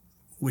know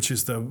which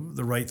is the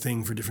right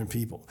thing for different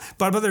people.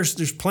 But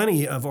there's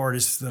plenty of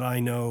artists that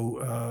I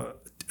know,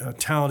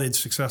 talented,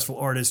 successful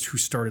artists who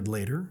started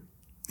later.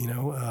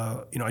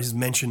 I just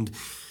mentioned,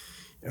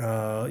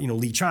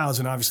 Lee Childs,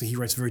 and obviously he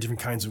writes very different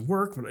kinds of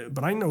work.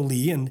 But I know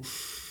Lee, and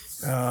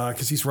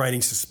because he's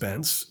writing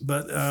suspense,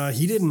 but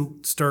he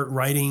didn't start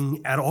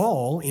writing at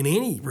all in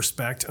any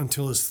respect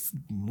until his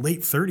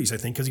late 30s, I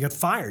think, because he got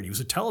fired. He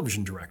was a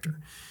television director.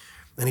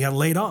 And he got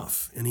laid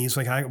off, and he's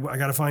like, I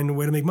got to find a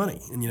way to make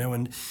money, and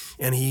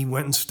he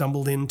went and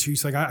stumbled into.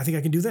 He's like, I think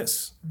I can do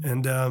this,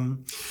 and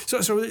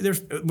so there's.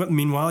 But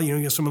meanwhile, you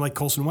have someone like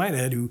Colson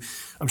Whitehead, who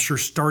I'm sure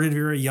started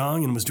very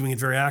young and was doing it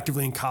very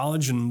actively in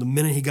college, and the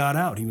minute he got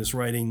out, he was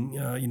writing,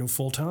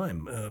 full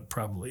time,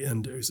 probably,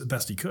 and it was the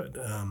best he could.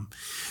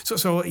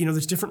 So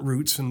there's different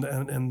routes,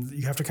 and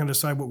you have to kind of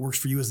decide what works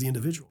for you as the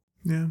individual.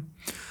 Yeah,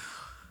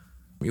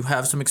 you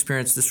have some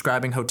experience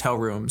describing hotel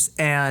rooms,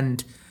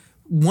 and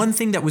one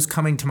thing that was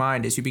coming to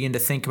mind as you begin to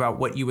think about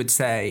what you would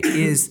say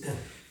is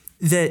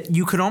that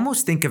you could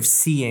almost think of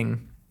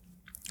seeing,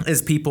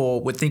 as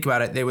people would think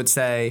about it, they would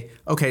say,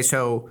 okay,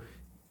 so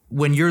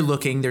when you're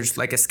looking, there's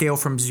like a scale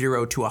from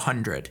 0 to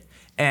 100.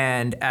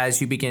 And as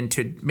you begin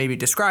to maybe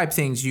describe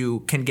things, you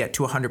can get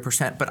to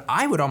 100%. But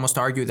I would almost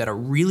argue that a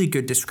really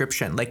good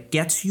description like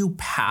gets you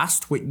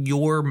past what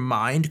your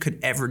mind could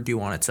ever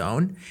do on its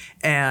own.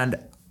 And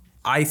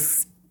I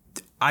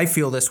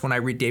feel this when I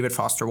read David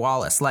Foster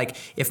Wallace. Like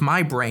if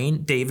my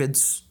brain,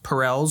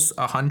 Perel's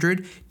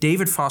 100,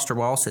 David Foster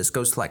Wallace's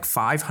goes to like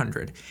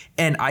 500.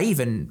 And I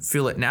even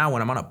feel it now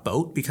when I'm on a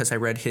boat because I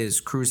read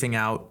his cruising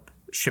out,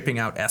 shipping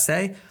out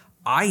essay.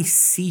 I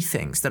see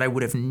things that I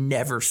would have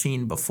never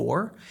seen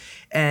before.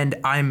 And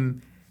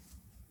I'm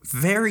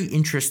very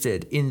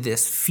interested in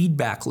this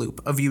feedback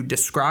loop of you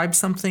describe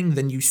something,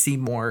 then you see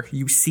more,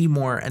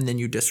 and then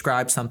you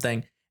describe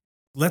something.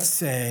 Let's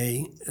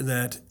say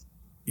that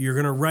you're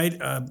going to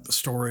write a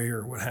story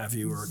or what have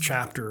you, or a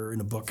chapter in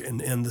a book,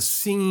 and the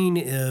scene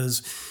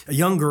is a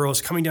young girl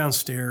is coming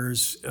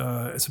downstairs.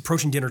 It's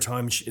approaching dinner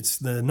time. It's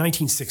the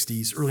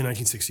 1960s, early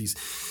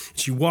 1960s.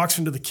 She walks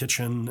into the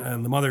kitchen,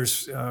 and the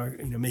mother's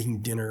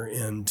making dinner,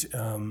 and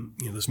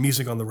there's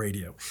music on the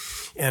radio.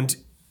 And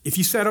if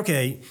you said,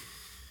 okay,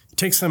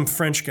 take some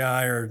French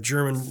guy or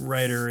German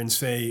writer and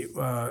say,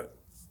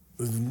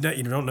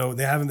 don't know,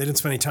 they didn't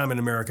spend any time in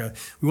America.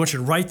 We want you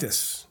to write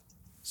this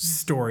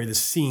story,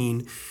 this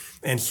scene,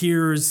 and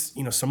here's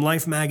some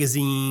Life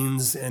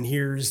magazines, and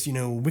here's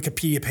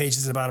Wikipedia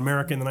pages about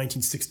America in the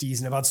 1960s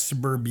and about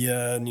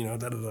suburbia, and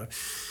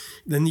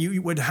Then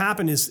what would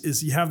happen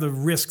is you have the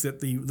risk that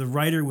the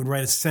writer would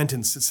write a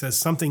sentence that says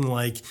something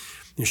like,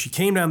 she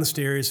came down the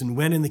stairs and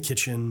went in the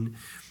kitchen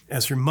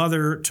as her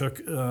mother took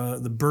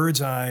the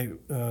bird's eye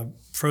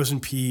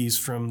frozen peas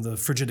from the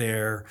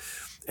Frigidaire,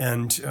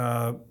 and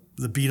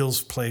the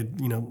Beatles played,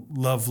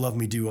 Love, Love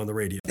Me Do on the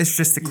radio. It's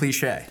just a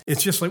cliche.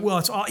 It's just like, well,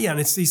 it's all, and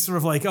it's these sort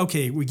of like,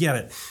 okay, we get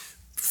it.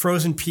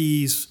 Frozen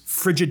peas,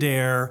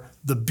 Frigidaire,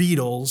 the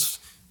Beatles,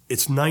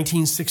 it's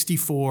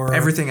 1964.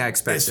 Everything I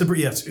expected.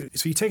 Yes.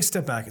 So you take a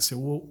step back and say,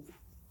 well,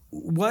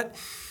 what,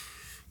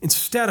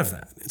 instead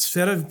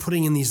of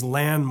putting in these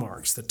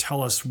landmarks that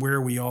tell us where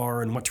we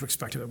are and what to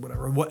expect of it,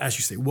 whatever, as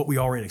you say, what we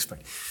already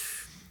expect,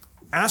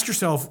 ask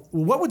yourself,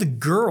 well, what would the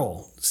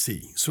girl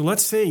see? So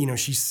let's say,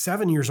 she's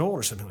 7 years old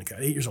or something like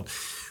that, 8 years old.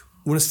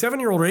 When a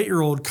 7-year-old or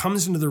 8-year-old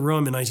comes into the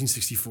room in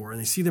 1964 and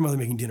they see their mother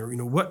making dinner,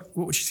 what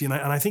would she see? And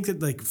I think that,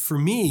 like, for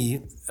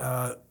me,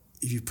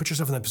 if you put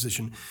yourself in that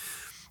position,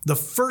 the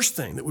first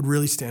thing that would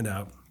really stand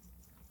out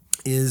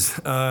is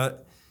the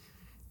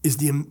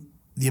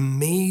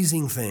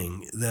amazing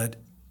thing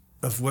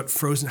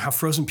how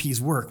frozen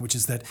peas work, which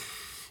is that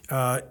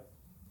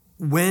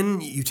when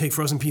you take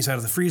frozen peas out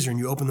of the freezer and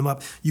you open them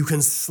up, you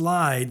can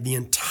slide the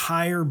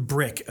entire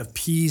brick of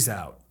peas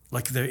out.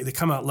 Like they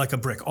come out like a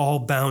brick, all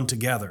bound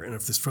together. And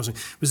if this frozen,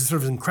 it was a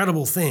sort of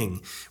incredible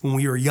thing when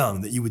we were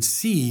young that you would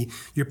see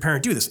your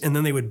parent do this. And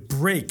then they would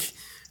break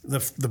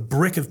the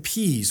brick of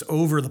peas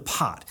over the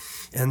pot.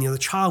 And the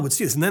child would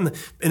see this. And then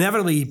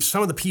inevitably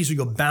some of the peas would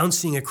go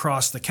bouncing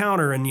across the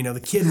counter, and the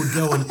kid would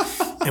go and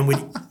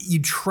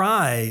you'd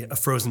try a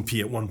frozen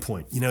pea at one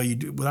point. You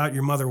without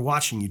your mother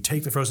watching, you'd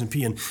take the frozen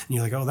pea and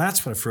you're like, oh,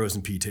 that's what a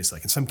frozen pea tastes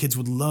like. And some kids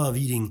would love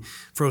eating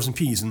frozen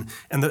peas, and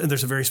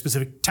there's a very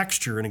specific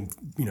texture and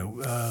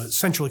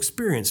sensual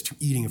experience to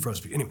eating a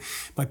frozen pea. Anyway,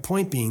 my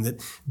point being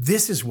that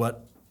this is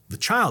what the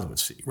child would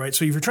see, right?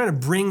 So if you're trying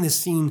to bring this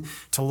scene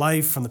to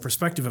life from the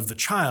perspective of the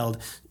child,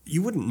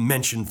 you wouldn't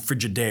mention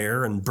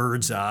Frigidaire and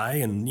Bird's Eye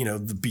and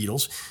the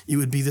Beatles. It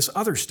would be this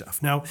other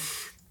stuff. Now,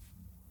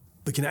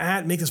 we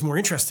can make this more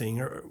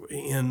interesting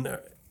and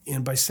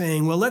by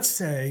saying, well, let's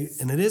say,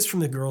 and it is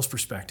from the girl's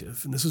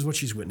perspective, and this is what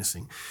she's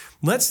witnessing.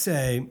 Let's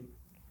say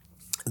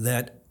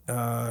that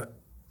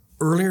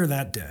earlier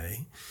that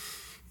day,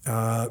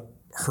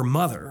 her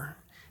mother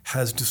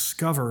has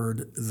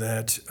discovered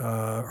that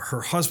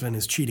her husband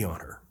is cheating on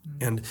her.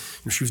 And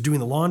she was doing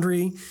the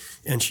laundry,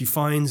 and she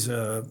finds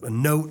a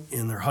note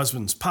in her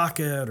husband's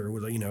pocket,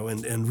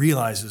 and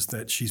realizes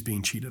that she's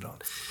being cheated on.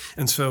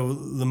 And so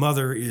the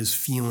mother is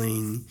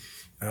feeling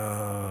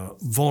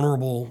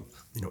vulnerable,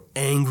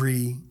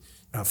 angry,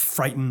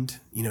 frightened,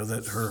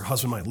 that her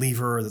husband might leave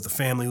her, or that the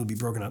family would be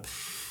broken up.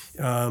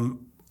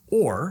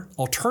 Or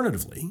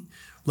alternatively,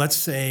 let's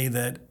say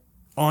that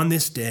on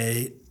this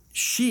day,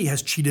 she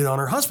has cheated on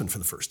her husband for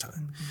the first time.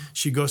 Mm-hmm.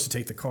 She goes to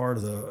take the car to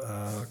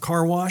the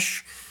car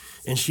wash,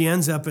 and she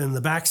ends up in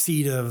the back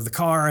seat of the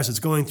car as it's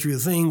going through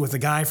the thing with the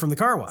guy from the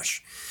car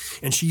wash.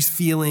 And she's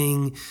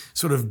feeling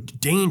sort of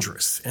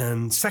dangerous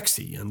and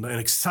sexy and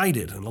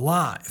excited and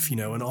alive,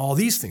 and all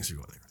these things are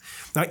going there.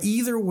 Now,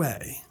 either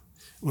way,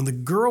 when the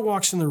girl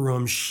walks in the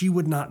room, she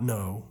would not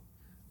know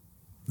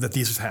that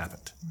this has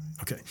happened.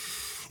 Okay.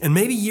 And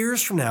maybe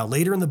years from now,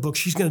 later in the book,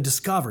 she's going to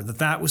discover that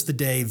that was the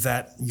day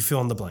that you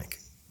fill in the blank.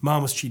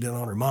 Mom was cheated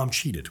on, or mom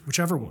cheated,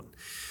 whichever one.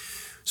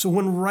 So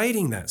when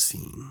writing that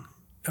scene,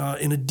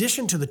 in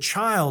addition to the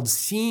child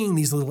seeing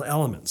these little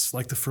elements,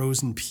 like the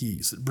frozen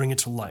peas that bring it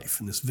to life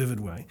in this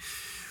vivid way,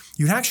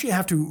 you'd actually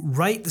have to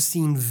write the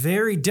scene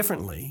very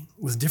differently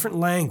with different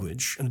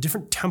language and a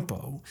different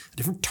tempo, a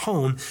different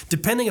tone,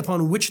 depending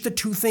upon which of the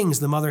two things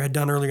the mother had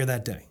done earlier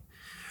that day.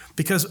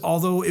 Because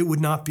although it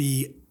would not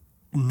be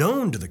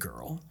known to the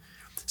girl,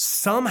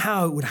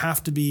 somehow it would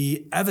have to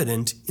be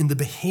evident in the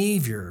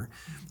behavior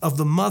of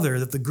the mother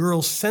that the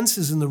girl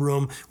senses in the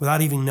room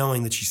without even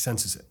knowing that she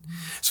senses it.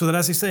 So that,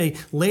 as I say,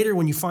 later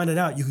when you find it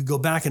out, you could go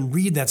back and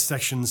read that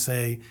section and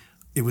say,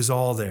 it was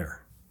all there.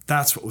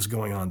 That's what was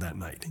going on that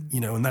night,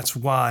 and that's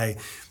why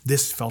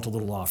this felt a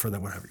little off or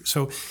that whatever.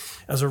 So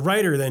as a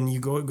writer, then you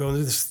go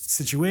into this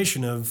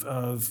situation of,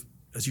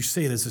 as you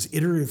say, there's this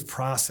iterative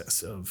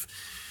process of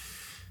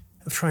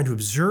trying to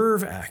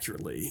observe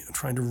accurately,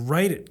 trying to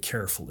write it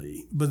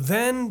carefully, but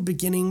then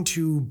beginning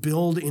to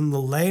build in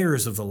the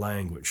layers of the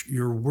language,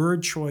 your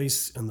word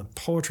choice and the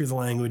poetry of the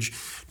language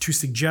to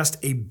suggest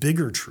a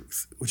bigger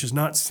truth, which is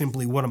not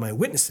simply what am I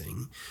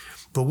witnessing,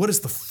 but what is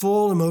the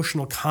full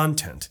emotional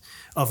content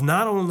of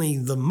not only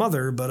the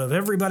mother, but of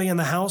everybody in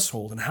the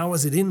household, and how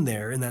is it in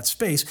there in that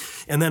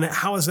space? And then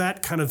how is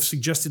that kind of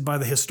suggested by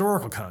the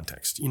historical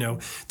context,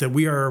 that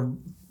we are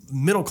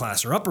middle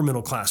class or upper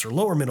middle class or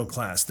lower middle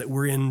class, that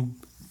we're in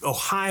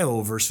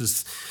Ohio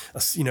versus a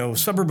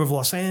suburb of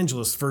Los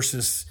Angeles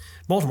versus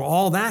Baltimore.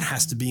 All that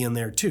has to be in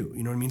there too.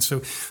 You know what I mean? So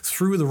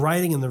through the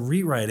writing and the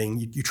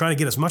rewriting, you try to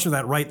get as much of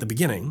that right at the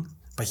beginning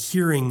by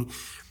hearing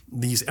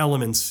these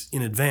elements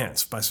in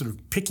advance, by sort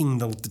of picking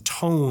the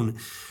tone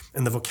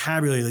and the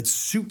vocabulary that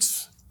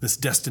suits this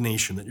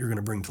destination that you're going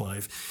to bring to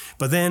life.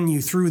 But then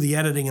through the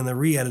editing and the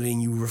re-editing,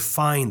 you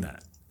refine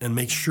that and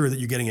make sure that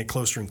you're getting it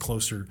closer and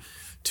closer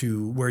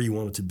to where you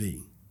want it to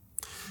be.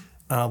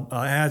 I'll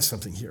add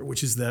something here,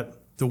 which is that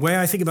the way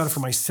I think about it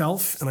for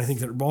myself, and I think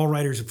that all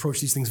writers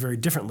approach these things very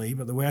differently,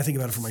 but the way I think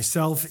about it for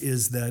myself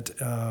is that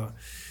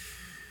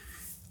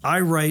I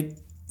write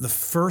the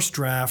first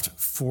draft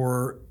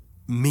for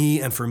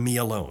me and for me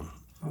alone.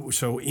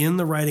 So in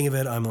the writing of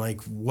it, I'm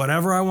like,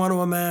 whatever I want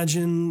to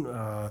imagine,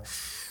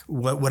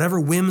 whatever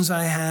whims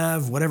I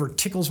have, whatever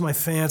tickles my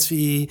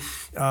fancy,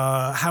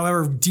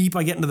 however deep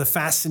I get into the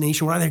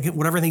fascination,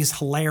 whatever I think is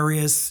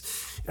hilarious,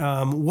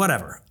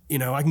 whatever.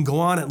 I can go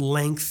on at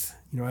length,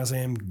 as I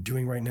am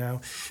doing right now.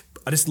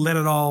 I just let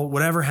it all,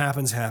 whatever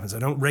happens, happens. I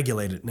don't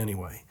regulate it in any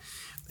way.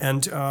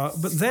 And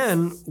but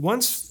then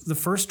once the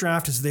first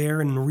draft is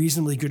there and in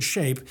reasonably good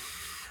shape,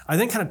 I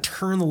then kind of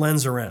turn the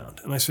lens around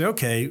and I say,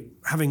 okay,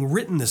 having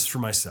written this for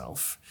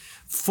myself,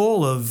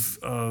 full of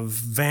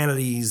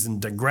vanities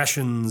and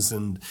digressions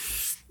and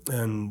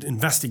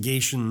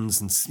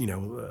investigations and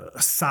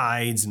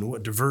asides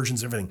and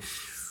diversions, everything.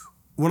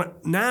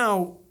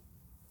 Now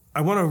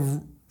I want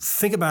to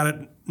think about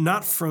it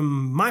not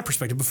from my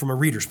perspective, but from a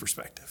reader's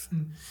perspective.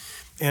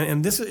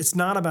 And this, it's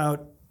not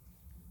about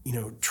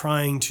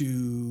trying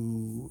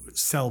to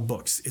sell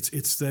books.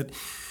 It's that.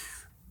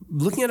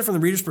 Looking at it from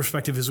the reader's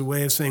perspective is a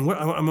way of saying,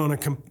 I'm going to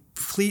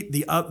complete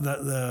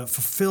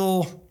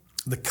fulfill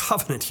the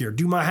covenant here,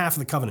 do my half of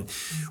the covenant.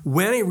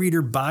 When a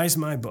reader buys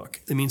my book,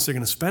 it means they're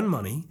going to spend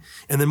money,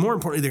 and then more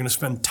importantly, they're going to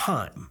spend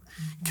time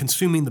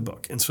consuming the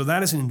book. And so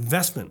that is an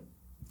investment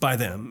by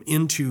them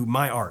into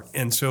my art.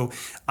 And so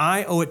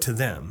I owe it to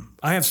them.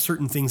 I have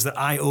certain things that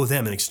I owe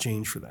them in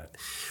exchange for that.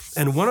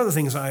 And one of the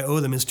things I owe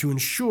them is to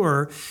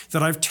ensure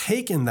that I've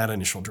taken that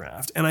initial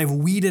draft and I've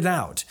weeded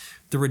out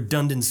the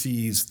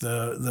redundancies,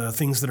 the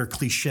things that are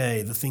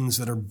cliche, the things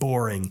that are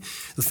boring,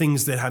 the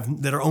things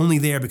that are only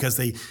there because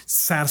they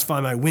satisfy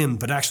my whim,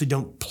 but actually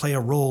don't play a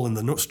role in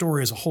the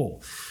story as a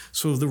whole.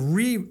 So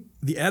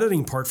the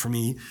editing part for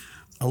me,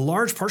 a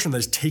large portion of that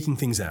is taking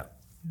things out,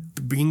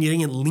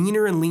 getting it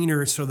leaner and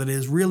leaner so that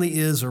it really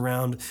is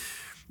around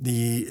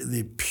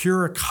the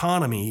pure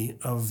economy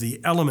of the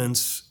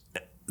elements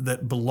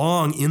that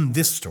belong in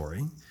this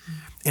story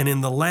and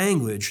in the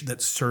language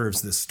that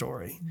serves this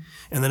story.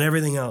 And then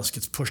everything else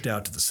gets pushed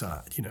out to the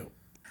side,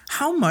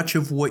 How much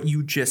of what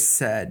you just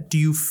said do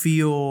you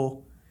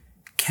feel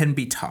can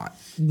be taught?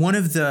 One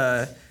of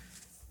the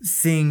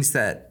things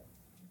that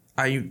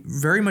I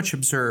very much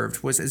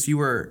observed was as you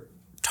were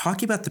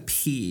talking about the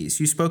P's,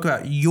 you spoke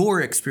about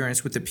your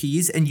experience with the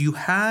P's, and you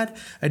had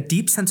a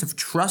deep sense of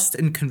trust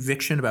and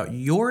conviction about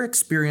your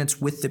experience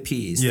with the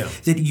P's. Yeah.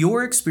 That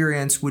your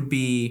experience would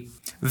be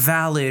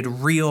valid,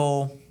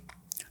 real,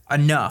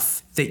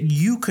 enough that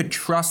you could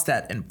trust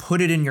that and put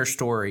it in your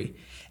story,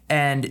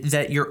 and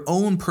that your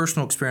own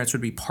personal experience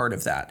would be part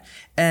of that.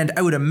 And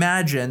I would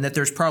imagine that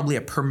there's probably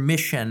a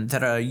permission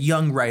that a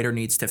young writer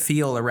needs to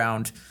feel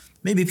around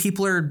maybe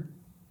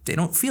they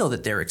don't feel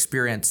that their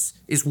experience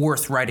is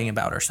worth writing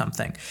about or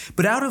something.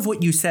 But out of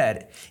what you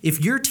said,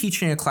 if you're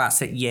teaching a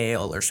class at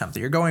Yale or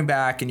something, you're going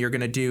back and you're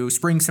going to do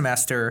spring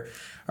semester,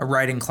 a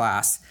writing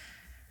class,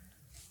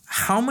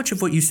 how much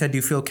of what you said do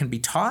you feel can be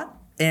taught?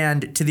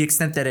 And to the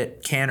extent that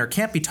it can or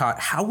can't be taught,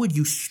 how would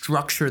you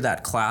structure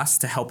that class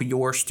to help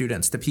your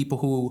students, the people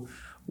who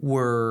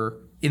were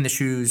in the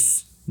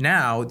shoes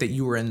now that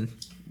you were in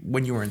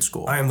when you were in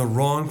school? I am the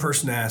wrong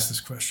person to ask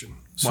this question.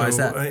 Why is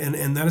that?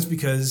 And that is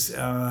because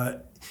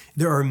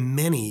there are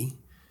many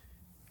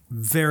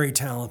very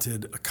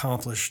talented,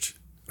 accomplished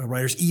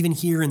writers, even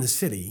here in the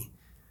city,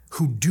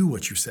 who do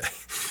what you say.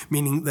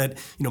 Meaning that,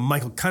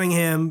 Michael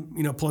Cunningham,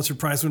 Pulitzer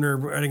Prize winner,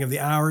 writing of the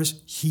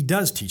Hours, he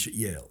does teach at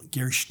Yale.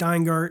 Gary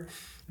Steingart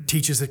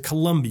teaches at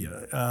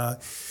Columbia.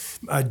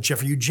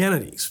 Jeffrey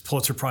Eugenides,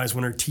 Pulitzer Prize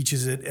winner,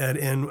 teaches it at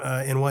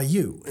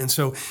NYU.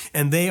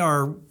 And they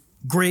are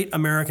great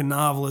American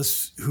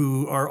novelists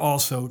who are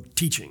also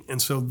teaching.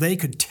 And so they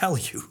could tell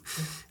you,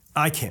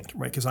 I can't,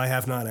 right? Because I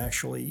have not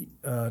actually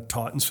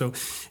taught. And so,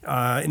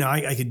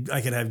 I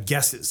could have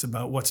guesses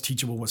about what's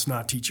teachable, what's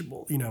not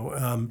teachable,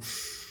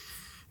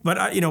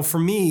 But, for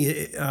me,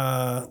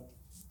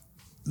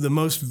 the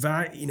most,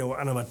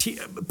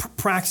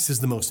 practice is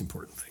the most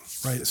important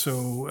thing, right?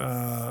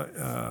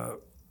 So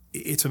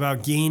it's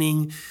about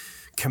gaining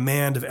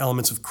command of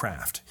elements of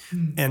craft.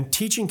 And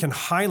teaching can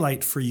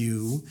highlight for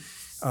you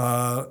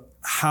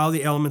how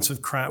the elements of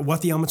craft,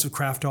 what the elements of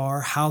craft are,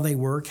 how they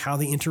work, how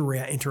they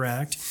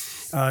interact.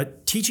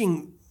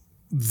 Teaching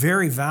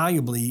very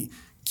valuably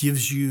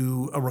gives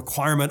you a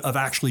requirement of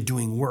actually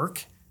doing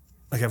work.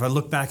 Like if I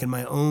look back in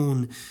my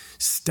own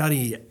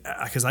study,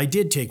 because I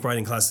did take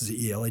writing classes at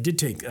Yale. I did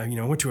take, I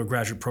went to a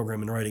graduate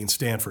program in writing in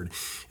Stanford.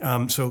 I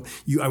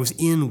was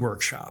in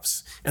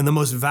workshops. And the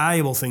most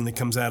valuable thing that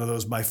comes out of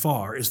those by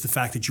far is the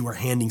fact that you are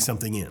handing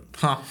something in.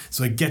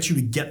 So it gets you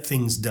to get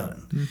things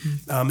done.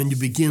 And you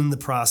begin the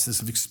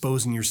process of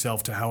exposing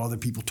yourself to how other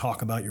people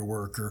talk about your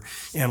work or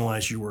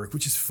analyze your work,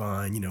 which is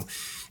fine,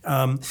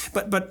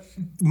 But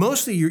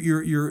mostly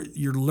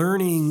you're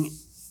learning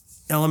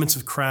elements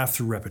of craft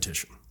through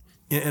repetition.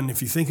 And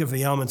if you think of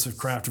the elements of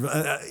craft,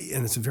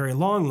 and it's a very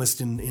long list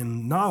in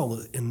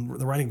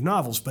the writing of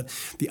novels, but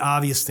the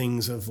obvious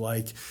things of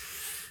like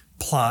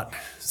plot,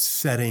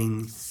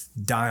 setting,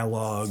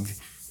 dialogue,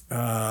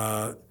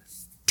 tone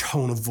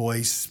of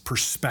voice,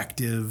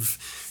 perspective,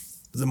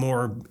 the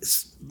more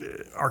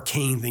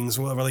arcane things,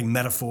 whether like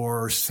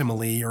metaphor or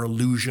simile or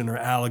illusion or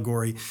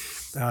allegory,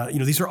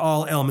 these are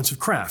all elements of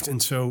craft.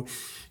 And so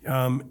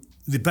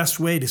the best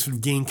way to sort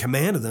of gain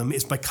command of them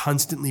is by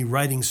constantly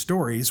writing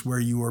stories where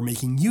you are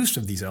making use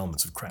of these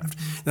elements of craft.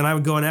 Then I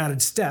would go an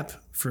added step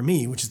for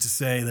me, which is to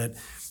say that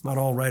not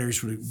all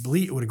writers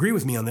would agree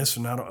with me on this,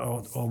 and not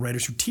all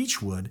writers who teach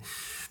would,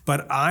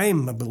 but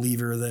I'm a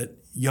believer that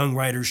young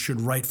writers should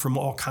write from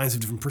all kinds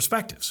of different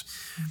perspectives.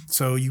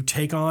 So you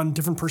take on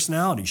different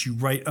personalities. You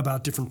write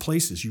about different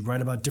places. You write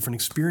about different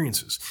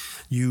experiences.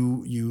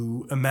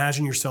 You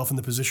imagine yourself in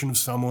the position of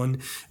someone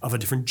of a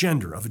different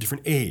gender, of a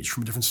different age,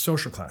 from a different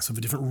social class, of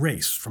a different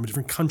race, from a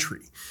different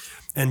country.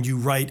 And you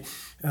write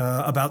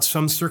about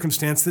some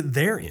circumstance that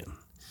they're in.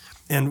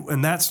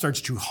 And that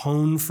starts to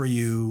hone for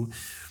you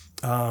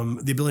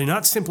the ability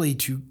not simply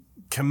to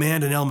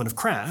command an element of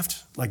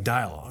craft, like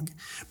dialogue,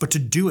 but to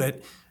do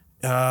it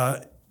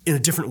in a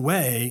different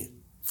way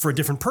for a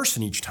different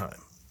person each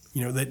time.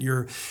 That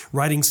you're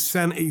writing,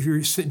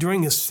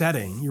 during a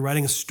setting, you're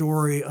writing a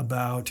story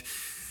about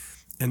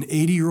an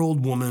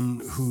 80-year-old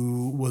woman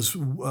who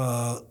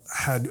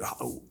had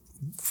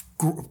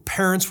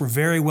parents were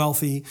very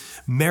wealthy,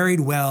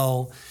 married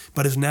well,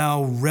 but is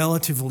now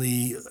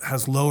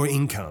has lower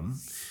income,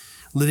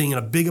 living in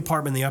a big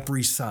apartment in the Upper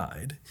East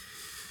Side.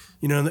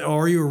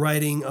 Or you're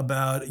writing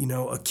about,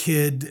 a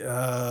kid,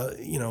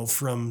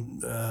 from,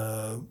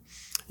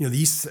 the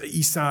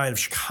east side of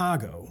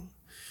Chicago,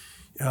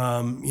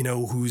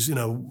 who's in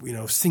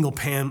a single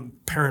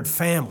parent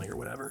family or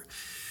whatever.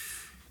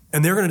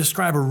 And they're going to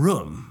describe a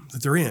room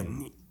that they're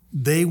in.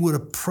 They would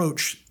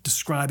approach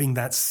describing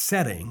that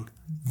setting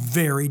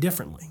very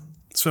differently.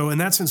 So in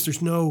that sense,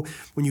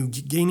 when you're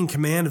gaining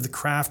command of the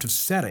craft of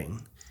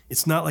setting,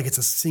 it's not like it's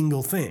a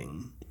single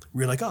thing.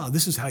 We're like,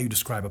 this is how you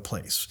describe a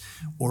place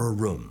or a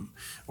room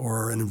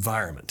or an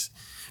environment,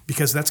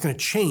 because that's going to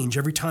change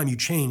every time you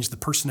change the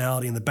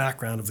personality and the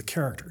background of the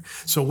character.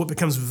 So what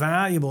becomes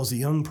valuable as a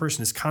young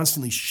person is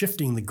constantly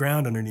shifting the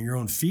ground under your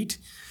own feet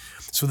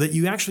so that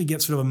you actually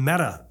get sort of a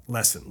meta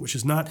lesson, which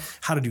is not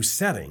how to do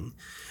setting,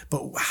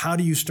 but how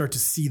do you start to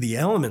see the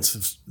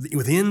elements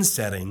within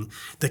setting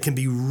that can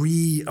be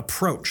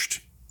reapproached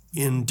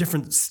in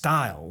different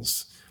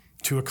styles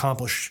to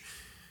accomplish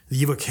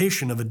the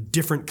evocation of a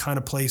different kind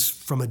of place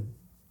from a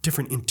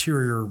different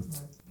interior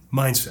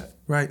mindset.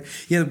 Right.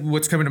 Yeah,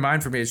 what's coming to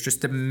mind for me is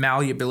just the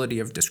malleability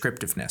of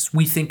descriptiveness.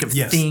 We think of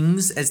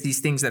things as these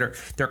things that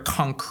they're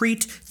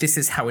concrete. This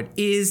is how it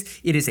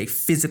is. It is a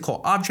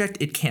physical object.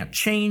 It can't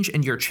change.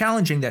 And you're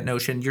challenging that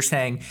notion. You're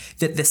saying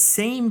that the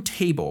same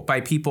table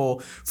by people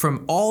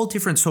from all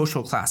different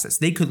social classes,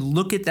 they could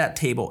look at that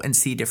table and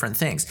see different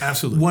things.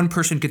 Absolutely. One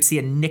person could see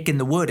a nick in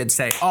the wood and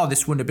say,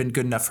 this wouldn't have been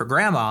good enough for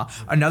grandma.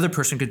 Another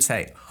person could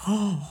say,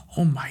 oh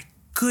my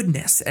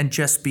goodness, and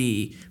just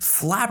be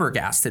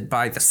flabbergasted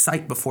by the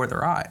sight before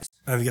their eyes.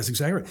 I think that's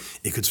exactly right.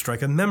 It could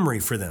strike a memory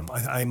for them.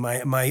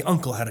 My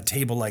uncle had a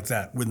table like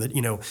that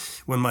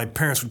when my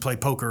parents would play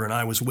poker and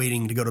I was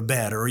waiting to go to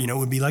bed, or it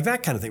would be like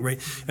that kind of thing,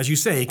 right? As you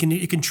say, it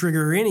can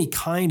trigger any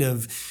kind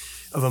of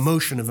of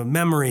emotion, of a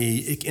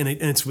memory, and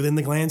it's within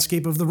the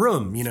landscape of the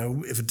room.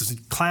 If it does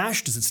it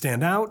clash, does it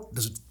stand out?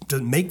 Does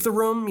it make the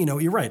room?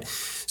 You're right.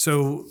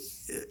 So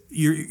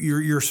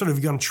you're sort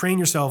of going to train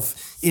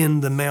yourself in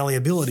the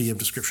malleability of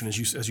description, as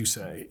you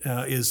say,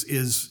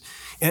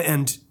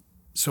 and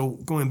so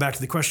going back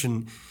to the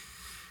question,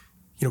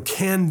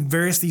 can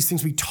various these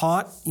things be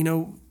taught?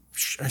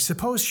 I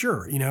suppose,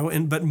 sure.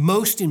 But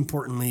most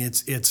importantly,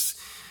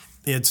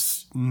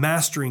 it's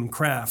mastering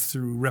craft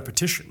through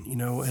repetition,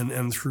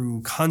 and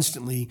through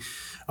constantly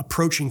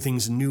approaching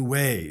things in new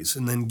ways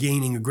and then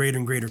gaining a greater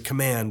and greater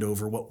command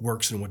over what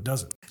works and what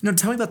doesn't. Now,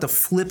 tell me about the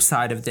flip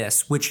side of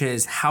this, which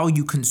is how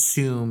you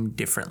consume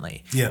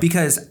differently. Yeah.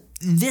 Because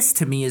this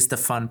to me is the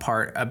fun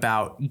part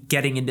about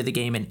getting into the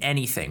game in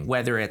anything,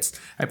 whether it's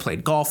I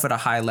played golf at a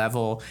high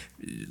level,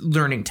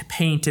 learning to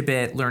paint a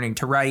bit, learning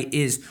to write,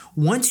 is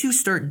once you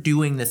start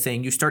doing the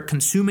thing, you start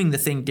consuming the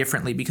thing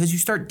differently because you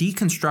start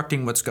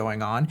deconstructing what's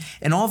going on,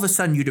 and all of a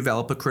sudden you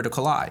develop a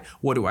critical eye.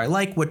 What do I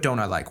like? What don't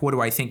I like? What do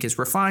I think is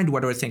refined?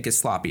 What do I think is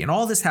sloppy? And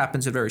all this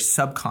happens at a very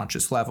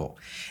subconscious level.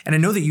 And I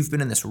know that you've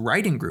been in this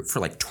writing group for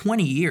like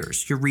 20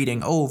 years. You're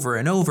reading over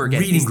and over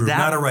again. Reading group,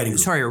 not a writing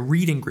group. Sorry, a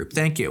reading group.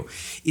 Thank you.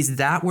 Is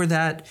that where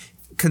that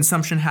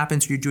consumption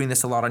happens? You're doing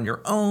this a lot on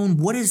your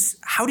own.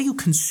 How do you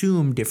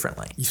consume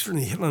differently? You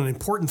certainly hit on an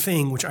important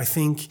thing, which I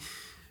think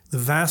the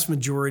vast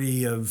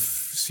majority of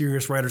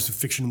serious writers of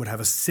fiction would have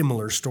a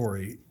similar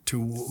story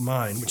to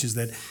mine, which is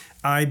that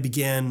I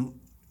became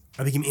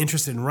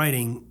interested in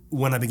writing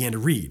when I began to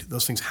read.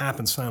 Those things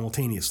happened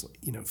simultaneously,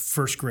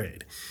 first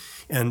grade.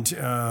 And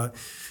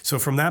so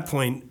from that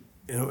point,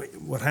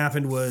 what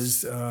happened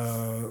was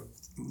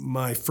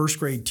my first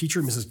grade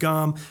teacher, Mrs.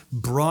 Gom,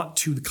 brought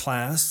to the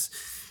class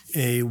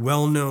a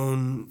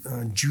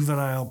well-known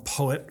juvenile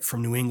poet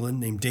from New England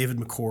named David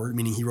McCord,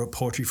 meaning he wrote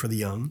poetry for the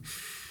young.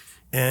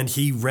 And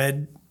he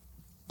read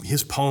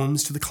his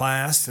poems to the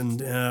class, and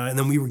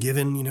then we were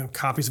given,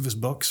 copies of his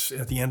books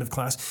at the end of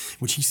class,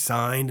 which he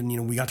signed,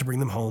 and we got to bring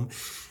them home.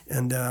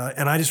 And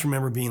I just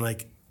remember being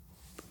like,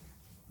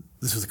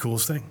 this is the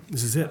coolest thing.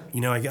 This is it.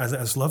 I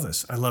just love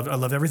this. I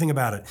love everything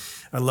about it.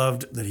 I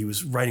loved that he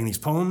was writing these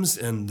poems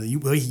and the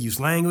way he used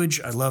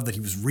language. I loved that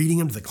he was reading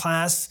them to the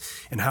class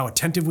and how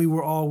attentive we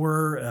all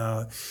were.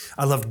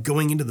 I loved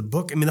going into the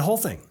book. the whole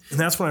thing. And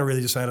that's when I really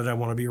decided I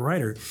want to be a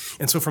writer.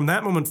 And so from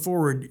that moment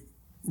forward,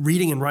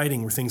 reading and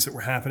writing were things that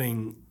were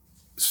happening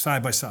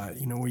side by side,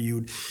 where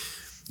you'd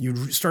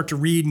start to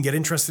read and get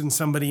interested in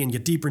somebody and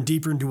get deeper and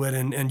deeper into it.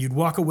 And you'd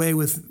walk away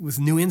with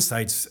new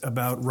insights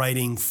about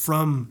writing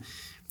from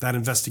that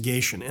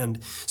investigation.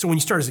 And so when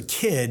you start as a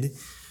kid,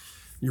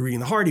 you're reading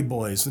the Hardy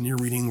Boys, and you're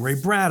reading Ray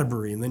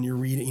Bradbury, and then you're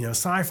reading,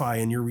 sci-fi,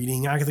 and you're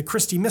reading Agatha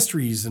Christie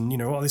mysteries,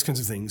 and, all these kinds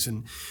of things,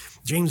 and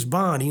James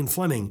Bond, Ian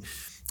Fleming,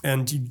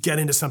 and you get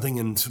into something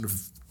and sort of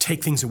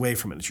take things away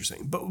from it, as you're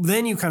saying. But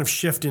then you kind of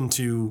shift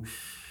into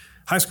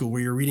high school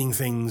where you're reading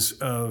things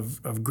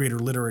of greater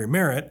literary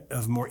merit,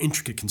 of more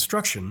intricate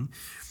construction,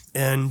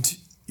 and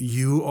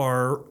you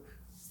are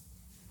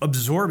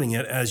absorbing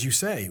it, as you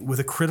say, with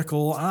a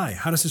critical eye.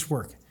 How does this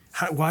work?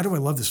 Why do I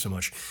love this so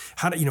much?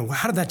 How did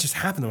that just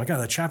happen? Oh my God,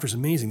 that chapter's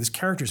amazing. This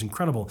character is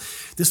incredible.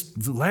 This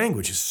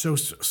language is so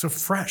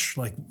fresh,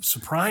 like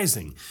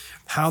surprising.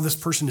 How this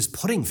person is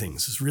putting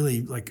things is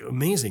really like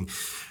amazing.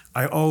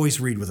 I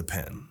always read with a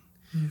pen.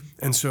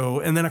 And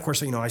then of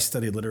course, I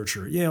studied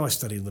literature at Yale, I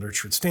studied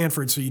literature at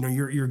Stanford. So,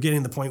 you're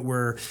getting to the point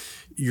where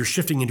you're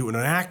shifting into an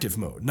active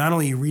mode. Not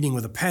only are you reading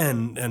with a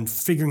pen and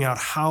figuring out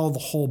how the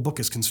whole book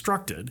is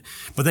constructed,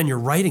 but then you're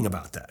writing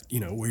about that,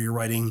 where you're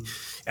writing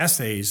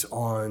essays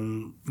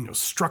on,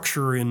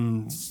 structure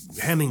in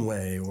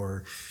Hemingway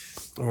or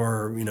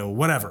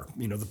whatever,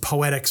 the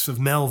poetics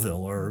of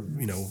Melville or,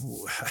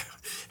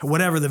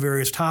 whatever the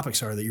various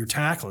topics are that you're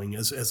tackling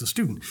as a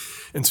student.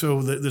 And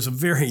so there's a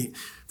very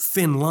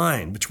thin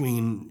line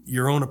between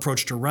your own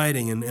approach to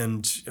writing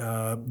and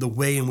the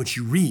way in which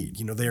you read.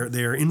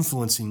 They're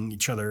influencing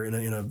each other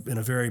in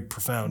a very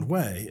profound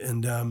way.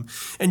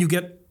 And you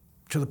get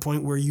to the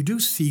point where you do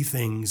see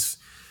things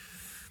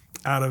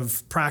out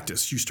of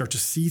practice. You start to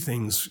see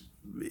things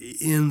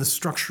in the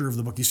structure of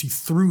the book. You see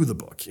through the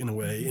book in a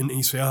way, and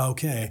you say, "Oh,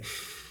 okay,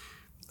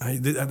 I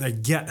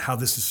get how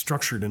this is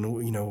structured, and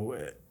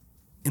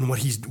in what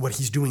he's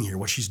doing here,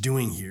 what she's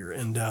doing here,"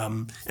 and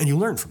you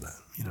learn from that.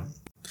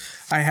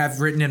 I have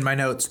written in my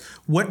notes,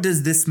 what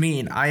does this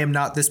mean? I am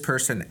not this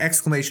person!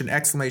 Exclamation!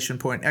 Exclamation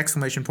point!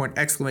 Exclamation point!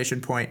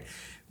 Exclamation point!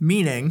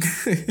 Meaning,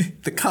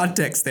 the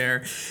context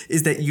there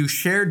is that you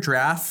share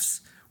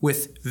drafts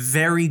with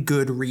very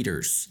good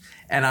readers.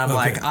 And I'm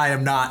like, I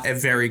am not a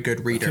very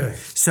good reader. Okay.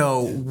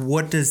 So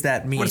what does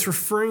that mean? What it's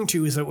referring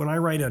to is that when I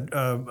write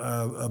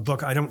a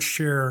book, I don't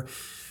share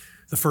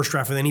the first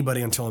draft with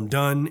anybody until I'm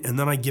done, and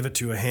then I give it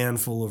to a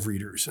handful of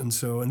readers. And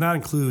that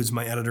includes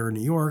my editor in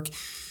New York,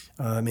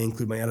 it may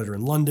include my editor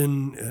in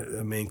London,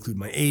 it may include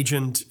my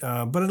agent,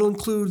 but it'll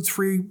include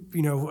 3,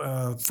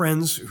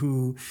 friends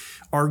who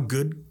are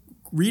good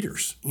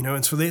readers,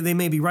 and so they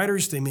may be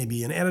writers, they may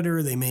be an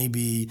editor, they may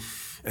be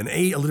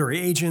a literary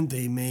agent.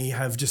 They may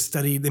have just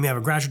studied. They may have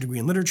a graduate degree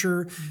in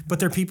literature, but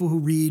they're people who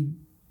read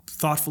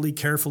thoughtfully,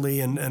 carefully,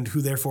 and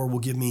who therefore will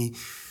give me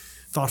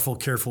thoughtful,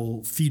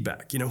 careful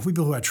feedback. You know,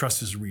 people who I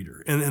trust as a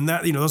reader, and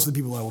that, you know, those are the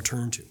people I will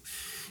turn to.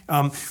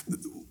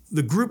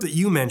 The group that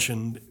you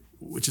mentioned,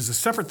 which is a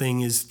separate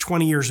thing, is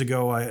 20 years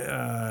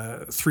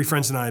ago, three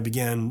friends and I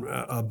began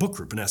a book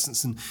group, in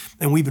essence,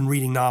 and we've been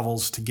reading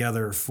novels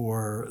together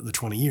for the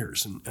 20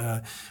 years.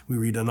 And we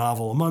read a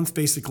novel a month,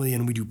 basically,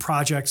 and we do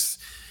projects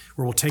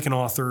where we'll take an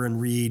author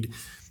and read,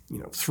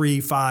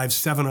 3, 5,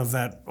 7 of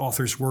that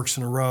author's works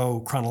in a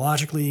row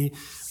chronologically,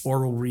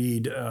 or we'll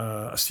read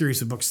a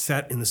series of books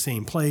set in the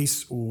same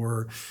place,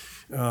 or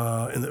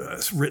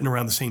written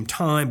around the same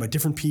time by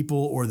different people,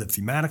 or that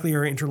thematically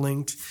are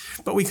interlinked.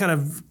 But we kind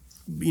of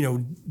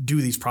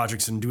do these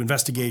projects and do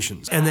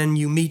investigations. And then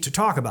you meet to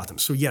talk about them.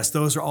 So yes,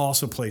 those are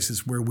also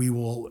places where we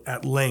will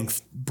at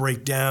length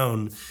break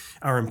down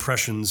our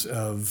impressions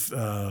of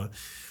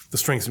the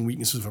strengths and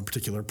weaknesses of a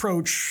particular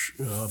approach,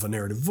 of a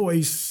narrative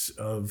voice,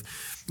 of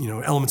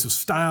elements of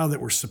style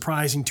that were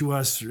surprising to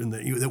us, and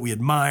that we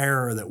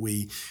admire, or that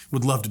we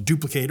would love to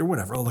duplicate, or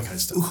whatever, all that kind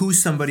of stuff.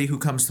 Who's somebody who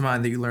comes to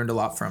mind that you learned a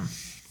lot from?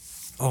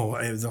 Oh,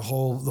 the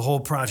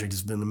whole project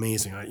has been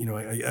amazing.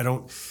 I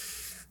don't.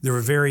 There were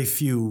very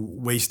few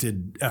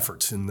wasted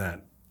efforts in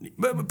that.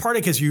 But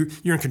partly because you're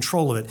in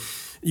control of it.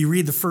 You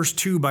read the first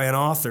 2 by an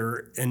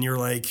author and you're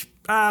like,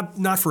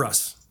 not for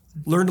us.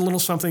 Learned a little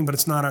something, but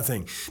it's not our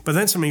thing. But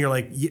then something you're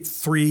like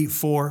 3,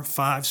 4,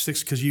 5,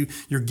 6, because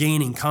you're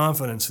gaining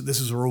confidence that this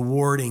is a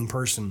rewarding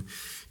person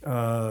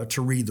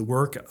to read the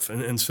work of.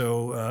 And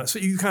so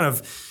you kind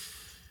of,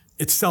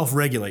 it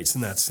self-regulates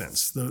in that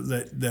sense,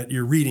 that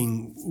you're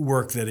reading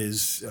work that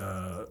is,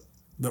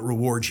 that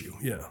rewards you,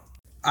 yeah.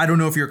 I don't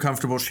know if you're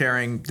comfortable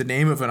sharing the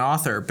name of an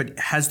author, but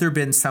has there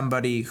been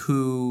somebody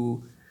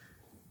who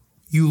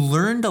you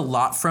learned a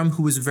lot from,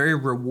 who was very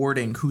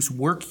rewarding, whose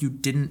work you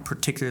didn't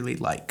particularly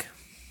like?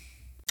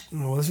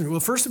 Well,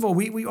 first of all,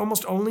 we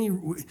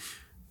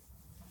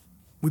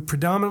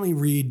predominantly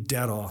read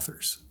dead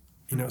authors.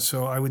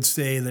 So I would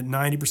say that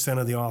 90%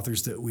 of the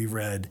authors that we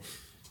read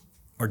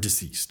are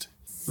deceased.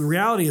 The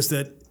reality is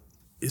that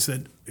if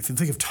you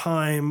think of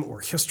time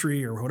or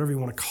history or whatever you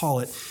want to call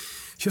it,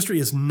 history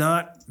is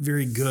not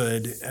very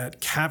good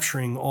at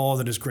capturing all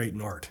that is great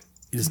in art.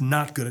 It is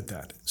not good at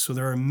that. So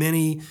there are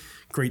many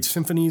great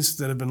symphonies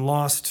that have been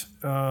lost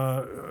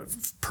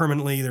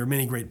permanently. There are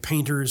many great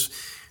painters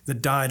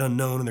that died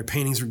unknown and their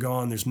paintings are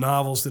gone. There's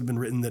novels that have been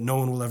written that no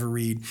one will ever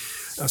read.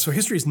 So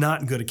history is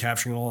not good at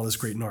capturing all of this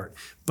great in art.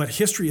 But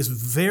history is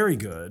very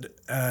good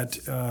at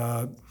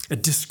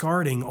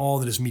discarding all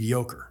that is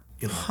mediocre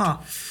in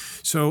art.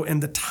 So,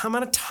 and the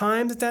amount of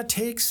time that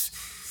takes,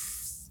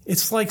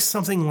 it's like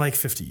something like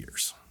 50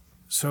 years.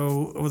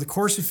 So over the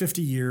course of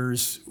 50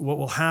 years, what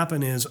will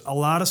happen is a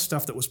lot of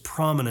stuff that was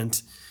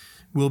prominent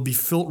will be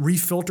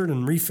refiltered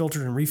and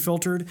refiltered and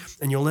refiltered,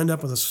 and you'll end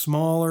up with a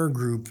smaller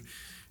group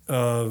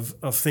of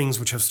things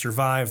which have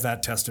survived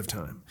that test of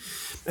time.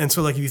 And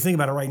so like if you think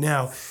about it right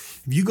now,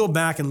 if you go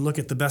back and look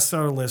at the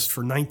bestseller list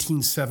for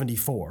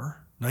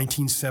 1974,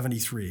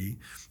 1973,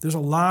 there's a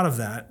lot of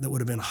that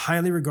would have been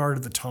highly regarded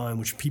at the time,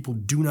 which people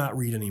do not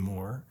read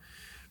anymore,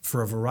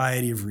 for a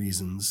variety of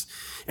reasons,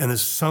 and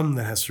there's some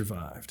that has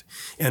survived.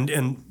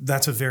 And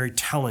that's a very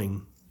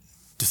telling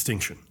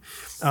distinction.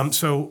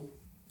 So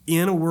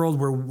in a world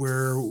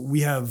where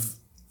we have,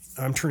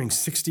 I'm turning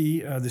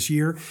 60 this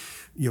year,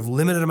 you have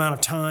limited amount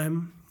of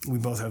time, we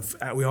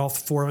all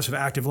 4 of us have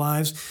active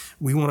lives.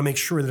 We want to make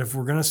sure that if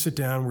we're going to sit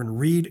down, we're going to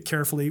read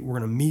carefully, we're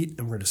going to meet,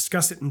 and we're going to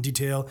discuss it in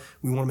detail.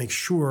 We want to make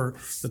sure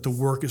that the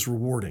work is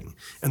rewarding.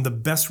 And the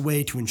best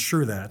way to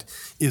ensure that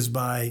is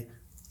by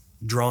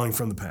drawing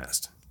from the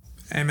past.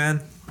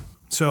 Amen.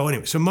 So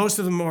anyway, so most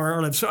of them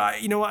are. So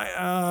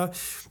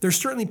there's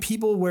certainly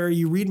people where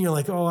you read and you're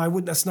like,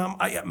 that's not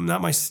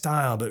my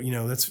style, but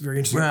that's very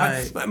interesting.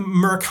 Right.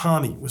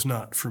 Murakami was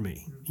not for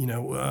me. And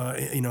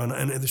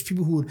there's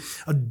people who would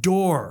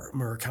adore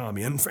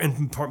Murakami,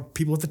 and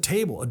people at the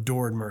table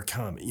adored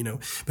Murakami.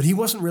 But he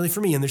wasn't really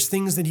for me. And there's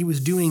things that he was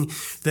doing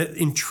that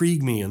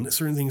intrigue me, and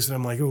certain things that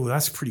I'm like, oh,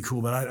 that's pretty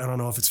cool, but I don't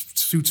know if it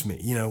suits me.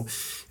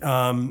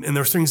 And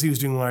there's things he was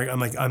doing where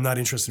I'm not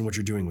interested in what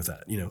you're doing with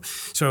that.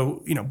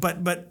 So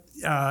but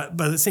at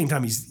the same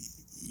time,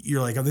 you're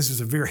like, oh, this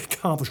is a very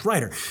accomplished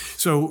writer.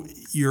 So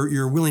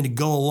you're willing to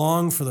go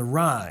along for the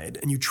ride,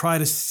 and you try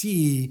to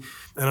see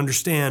and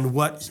understand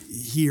what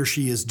he or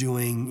she is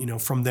doing,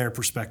 from their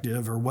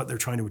perspective, or what they're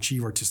trying to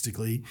achieve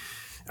artistically.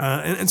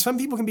 And some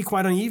people can be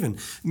quite uneven.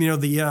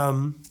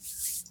 The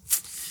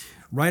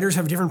writers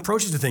have different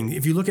approaches to things.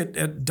 If you look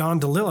at Don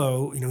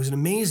DeLillo, who's an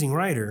amazing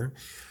writer,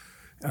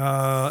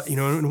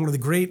 and one of the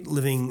great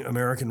living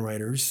American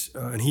writers,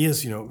 and he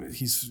is, he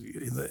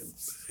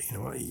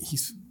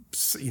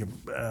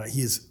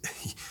is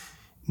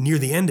near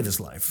the end of his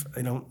life.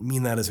 I don't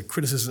mean that as a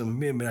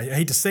criticism. I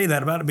hate to say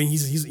that about him.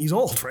 He's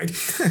old, right?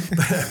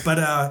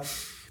 but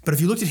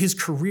if you looked at his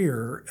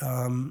career,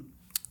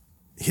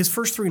 his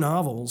first 3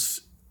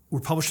 novels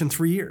were published in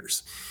 3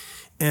 years.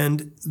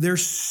 and they're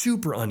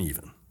super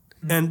uneven,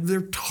 and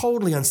they're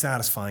totally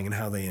unsatisfying in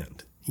how they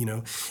end.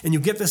 And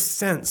you get this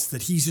sense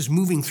that he's just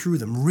moving through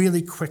them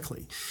really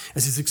quickly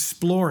as he's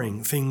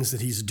exploring things that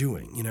he's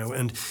doing,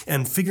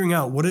 and figuring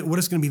out what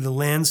is going to be the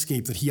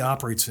landscape that he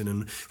operates in,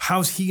 and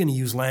how's he going to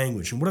use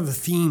language, and what are the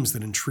themes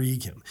that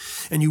intrigue him.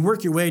 And you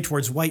work your way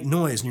towards White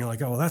Noise, and you're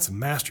like, oh, well, that's a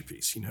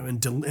masterpiece,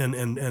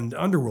 and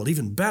Underworld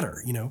even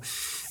better,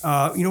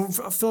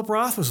 Philip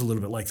Roth was a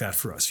little bit like that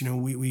for us.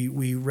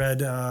 We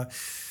read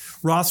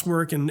Roth's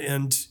work,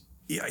 and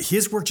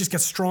his work just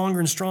gets stronger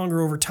and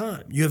stronger over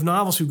time. You have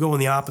novels who go in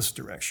the opposite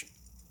direction.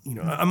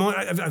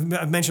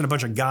 I've mentioned a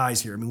bunch of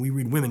guys here. I mean, we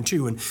read women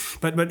too,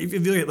 but if you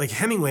look at like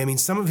Hemingway, I mean,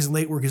 some of his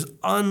late work is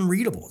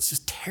unreadable. It's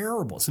just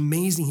terrible. It's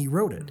amazing he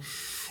wrote it.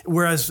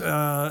 Whereas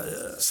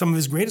some of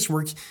his greatest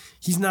work,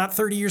 he's not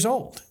 30 years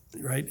old,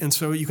 right? And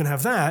so you can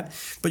have that,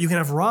 but you can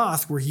have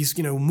Roth where he's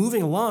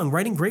moving along,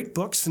 writing great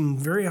books and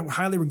very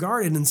highly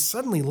regarded, and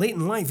suddenly late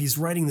in life he's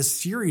writing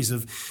this series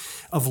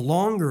of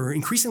longer,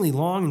 increasingly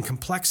long and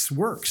complex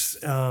works,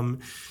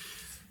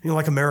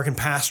 like American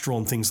Pastoral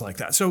and things like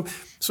that. So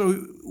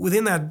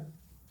within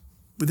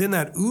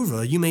that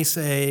oeuvre, you may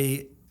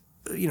say,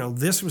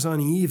 this was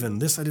uneven,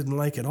 this I didn't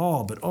like at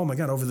all, but oh my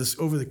God, over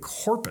the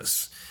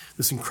corpus,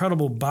 this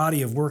incredible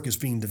body of work is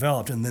being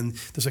developed, and then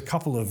there's a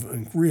couple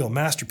of real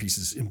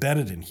masterpieces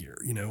embedded in here,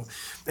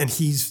 and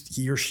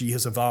he or she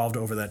has evolved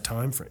over that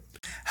time frame.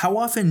 How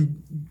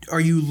often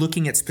are you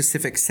looking at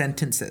specific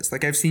sentences?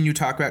 Like I've seen you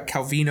talk about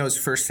Calvino's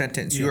first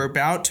sentence. Yeah. You are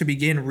about to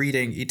begin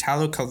reading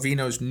Italo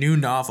Calvino's new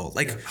novel.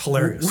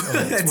 Hilarious.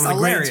 It's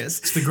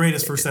hilarious. It's the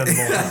greatest first sentence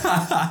of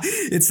all time.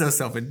 It's so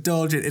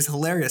self-indulgent. It's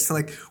hilarious.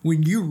 So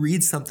when you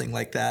read something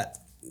like that,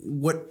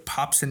 what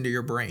pops into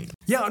your brain?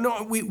 Yeah,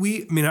 no,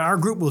 our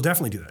group will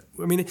definitely do that.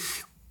 I mean,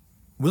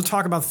 we'll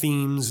talk about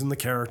themes and the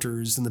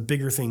characters and the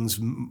bigger things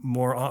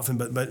more often,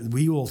 but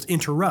we will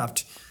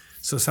interrupt.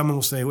 So someone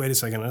will say, wait a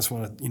second, I just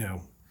want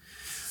to,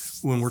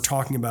 when we're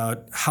talking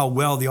about how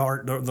well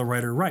the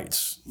writer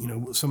writes,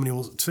 somebody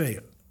will say,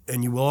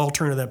 and you will all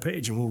turn to that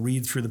page and we'll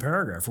read through the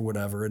paragraph or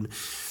whatever and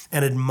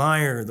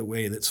admire the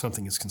way that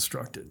something is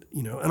constructed,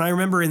 And I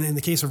remember in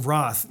the case of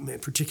Roth in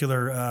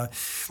particular,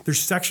 there's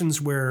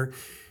sections where,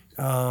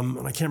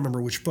 and I can't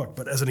remember which book,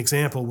 but as an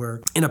example where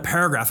in a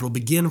paragraph it'll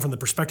begin from the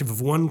perspective of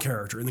one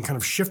character and then kind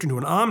of shift into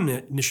an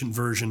omniscient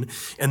version,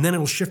 and then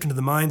it'll shift into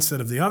the mindset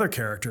of the other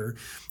character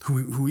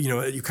who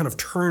you kind of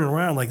turn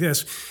around like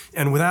this,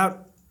 and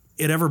without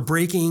it ever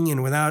breaking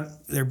and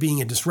without there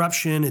being a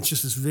disruption, it's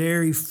just this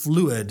very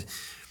fluid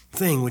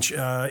thing, which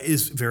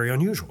is very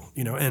unusual,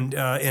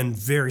 and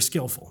very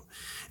skillful.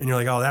 And you're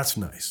like, oh, that's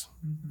nice.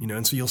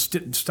 And so we'll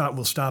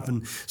stop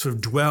and sort of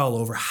dwell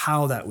over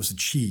how that was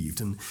achieved.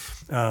 And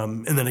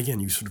then again,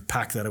 you sort of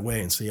pack that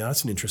away and say, yeah,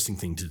 that's an interesting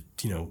thing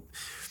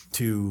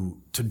to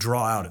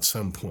draw out at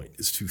some point,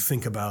 is to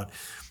think about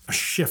a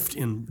shift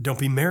in, don't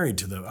be married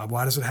to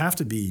why does it have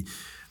to be,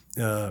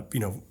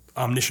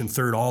 omniscient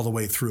third all the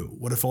way through?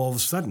 What if all of a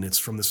sudden it's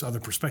from this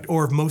other perspective,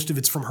 or if most of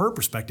it's from her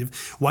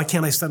perspective? Why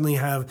can't I suddenly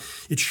have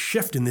it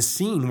shift in this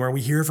scene where we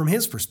hear from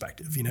his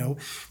perspective? You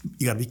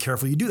got to be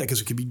careful you do that,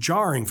 because it could be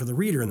jarring for the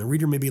reader, and the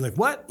reader may be like,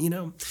 what?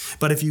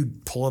 But if you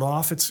pull it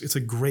off, it's a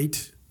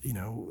great,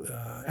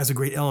 as a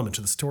great element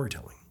to the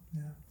storytelling.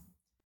 Yeah.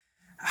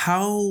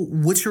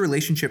 What's your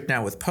relationship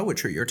now with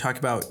poetry? You're talking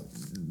about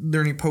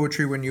learning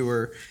poetry when you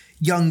were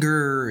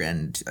younger,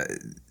 and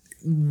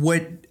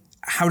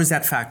how does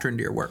that factor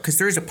into your work? Because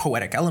there is a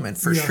poetic element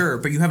for sure,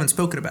 but you haven't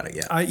spoken about it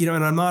yet. I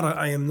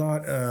am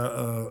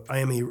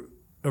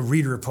a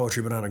reader of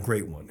poetry, but not a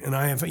great one. And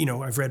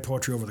I've read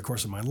poetry over the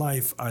course of my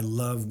life. I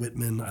love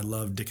Whitman. I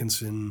love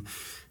Dickinson.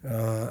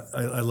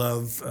 I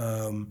love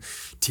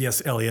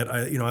T.S. Eliot.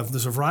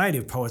 There's a variety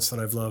of poets that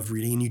I've loved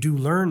reading, and you do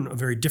learn a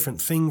very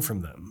different thing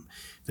from them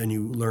than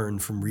you learn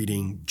from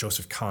reading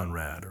Joseph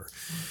Conrad or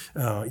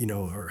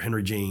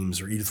Henry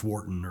James or Edith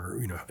Wharton or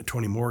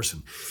Toni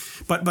Morrison.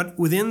 But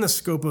within the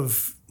scope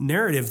of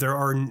narrative, there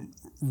are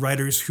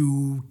writers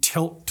who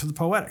tilt to the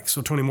poetic.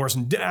 So Toni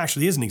Morrison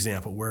actually is an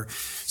example where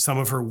some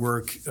of her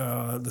work,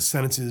 the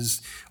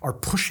sentences are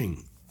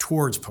pushing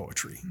towards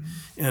poetry.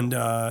 Mm-hmm.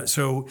 And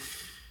so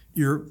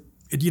you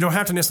don't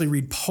have to necessarily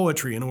read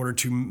poetry in order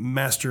to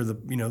master the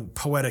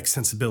poetic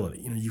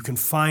sensibility. You can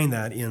find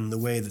that in the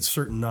way that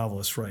certain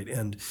novelists write,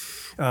 and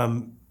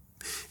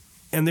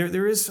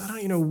there is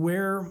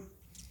where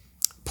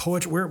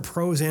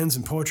prose ends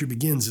and poetry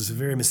begins is a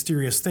very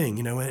mysterious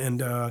thing,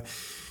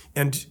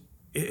 and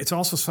it's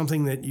also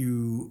something that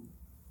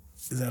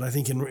I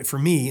think for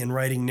me in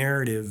writing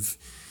narrative,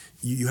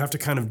 you have to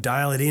kind of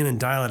dial it in and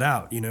dial it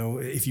out.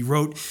 If you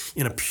wrote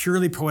in a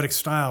purely poetic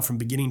style from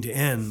beginning to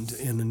end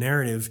in the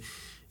narrative,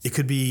 it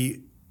could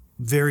be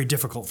very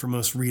difficult for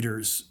most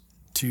readers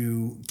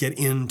to get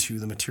into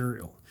the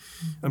material,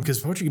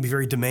 because poetry can be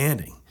very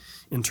demanding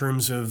in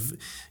terms of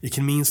it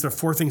can mean there are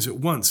four things at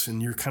once,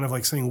 and you're kind of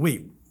like saying,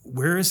 wait,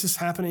 where is this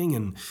happening?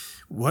 And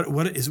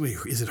what is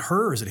it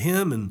her or is it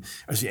him? And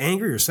is he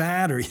angry or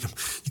sad? Or you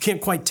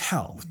can't quite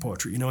tell with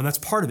poetry, and that's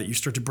part of it. You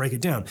start to break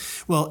it down.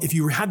 Well, if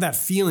you had that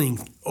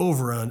feeling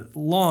over a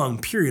long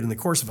period in the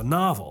course of a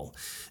novel,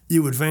 it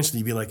would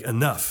eventually be like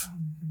enough.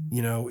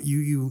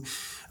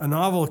 A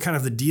novel, kind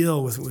of the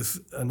deal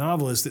with a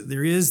novel is that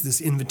there is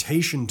this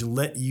invitation to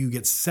let you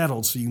get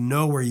settled so you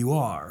know where you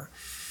are.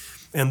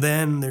 And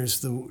then there's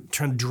the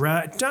trying to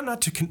drag,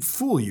 not to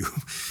fool you,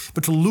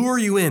 but to lure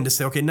you in to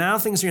say, okay, now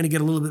things are going to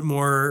get a little bit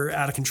more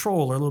out of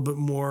control or a little bit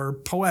more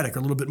poetic or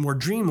a little bit more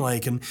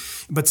dreamlike,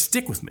 but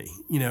stick with me,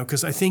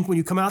 because I think when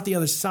you come out the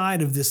other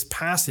side of this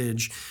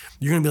passage,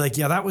 you're going to be like,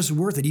 yeah, that was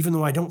worth it, even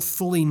though I don't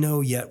fully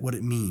know yet what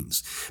it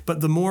means. But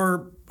the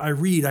more I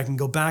read, I can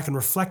go back and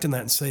reflect on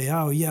that and say,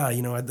 oh, yeah,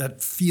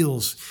 that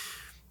feels,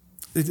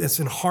 it's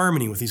in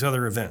harmony with these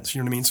other events.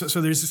 You know what I mean? So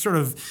there's this sort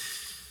of,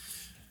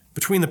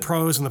 between the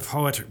prose and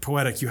the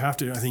poetic, you have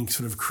to, I think,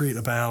 sort of create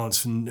a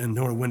balance and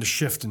know when to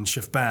shift and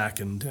shift back,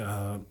 and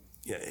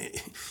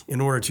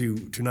in order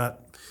to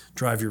not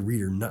drive your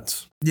reader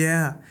nuts.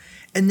 Yeah,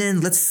 and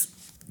then let's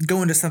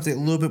go into something a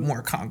little bit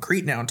more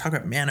concrete now and talk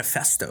about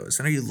manifestos.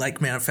 I know you like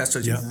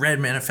manifestos. Yeah. You've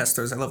read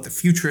manifestos. I love the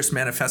Futurist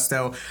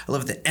Manifesto. I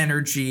love the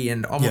energy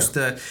and almost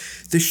the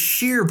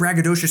sheer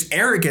braggadocious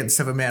arrogance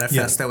of a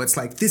manifesto. Yeah. It's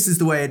like, this is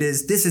the way it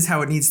is. This is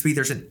how it needs to be.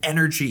 There's an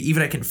energy.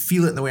 Even I can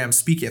feel it in the way I'm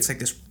speaking. It's like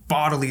this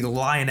bodily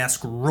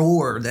lion-esque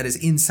roar that is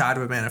inside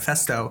of a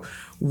manifesto.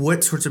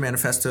 What sorts of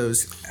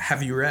manifestos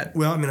have you read?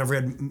 Well, I mean, I've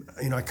read,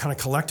 I kind of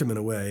collect them in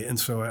a way. And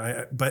so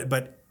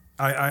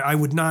I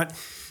would not,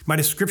 my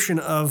description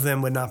of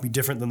them would not be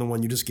different than the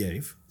one you just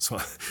gave. So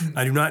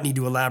I do not need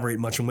to elaborate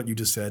much on what you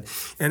just said.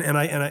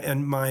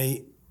 And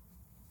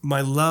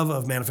my love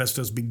of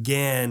manifestos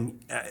began,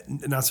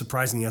 not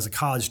surprisingly, as a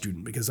college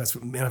student, because that's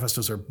what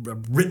manifestos are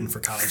written for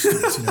college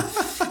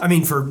students. I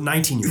mean, for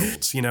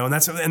 19-year-olds,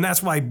 and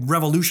that's why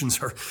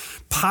revolutions are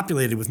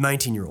populated with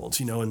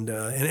 19-year-olds,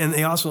 and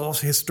they also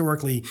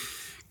historically.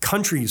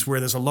 Countries where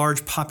there's a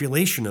large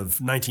population of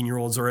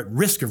 19-year-olds are at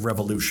risk of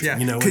revolution. Yeah,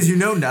 because you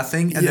know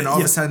nothing, and then all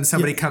of a sudden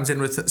somebody comes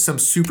in with some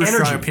super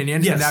strong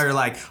opinion, and now you're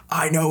like,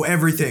 I know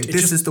everything.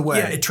 This is the way.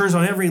 Yeah, it turns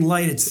on every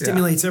light. It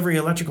stimulates every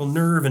electrical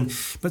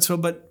nerve,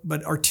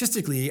 but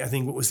artistically, I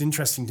think what was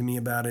interesting to me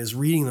about it is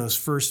reading those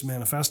first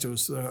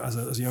manifestos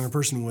as a younger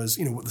person was,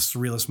 the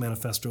Surrealist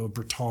Manifesto of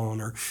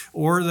Breton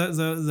or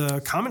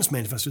the Communist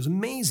Manifesto is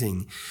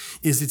amazing.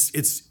 It's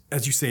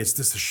as you say, it's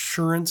this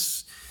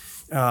assurance.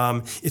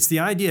 It's the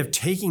idea of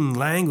taking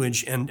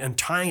language and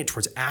tying it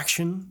towards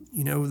action.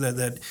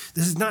 That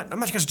this is not.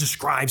 I'm not just going to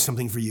describe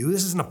something for you.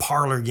 This isn't a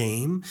parlor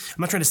game. I'm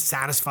not trying to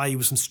satisfy you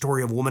with some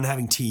story of a woman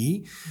having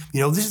tea.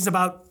 This is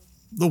about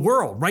the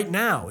world right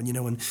now,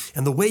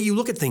 and the way you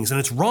look at things, and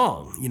it's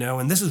wrong.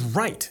 And this is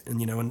right,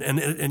 and you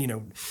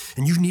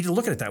need to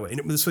look at it that way.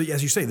 And so,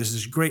 as you say, there's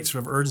this great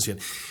sort of urgency.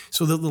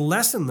 So the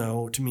lesson,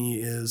 though, to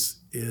me is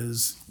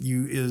as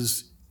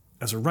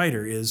a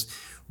writer is.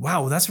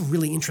 Wow, that's a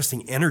really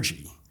interesting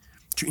energy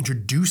to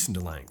introduce into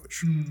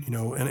language,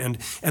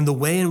 and the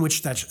way in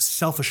which that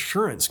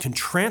self-assurance can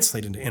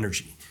translate into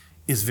energy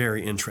is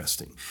very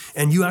interesting.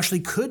 And you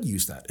actually could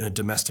use that in a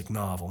domestic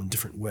novel in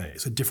different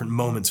ways, at different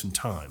moments in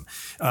time,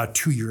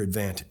 to your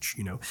advantage,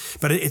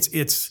 But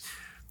it's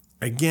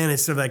again,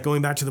 it's sort of like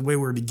going back to the way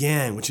where it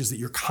began, which is that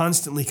you're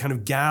constantly kind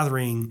of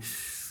gathering,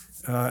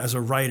 as a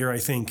writer, I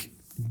think,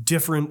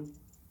 different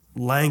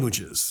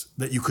languages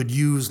that you could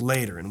use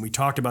later, and we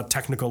talked about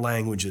technical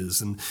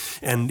languages and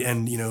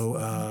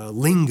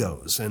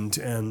lingos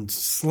and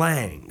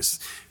slangs.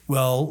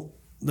 Well,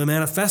 the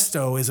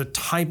manifesto is a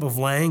type of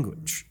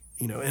language,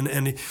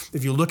 and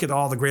if you look at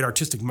all the great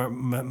artistic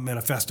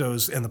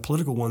manifestos and the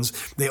political ones,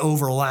 they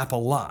overlap a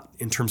lot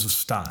in terms of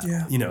style.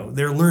 Yeah.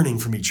 They're learning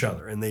from each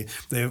other, and they.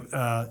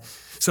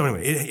 So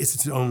anyway, it's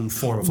its own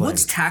form of language.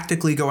 What's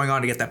tactically going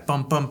on to get that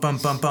bum, bum, bum,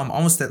 bum, bum?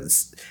 Almost that.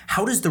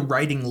 How does the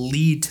writing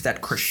lead to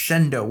that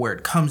crescendo where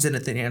it comes in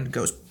at the end and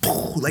goes,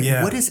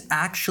 what is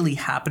actually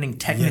happening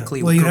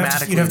technically? Well, you'd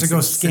have to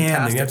go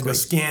scan. You have to go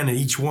scan at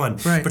each one.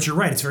 Right. But you're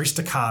right. It's very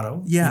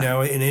staccato.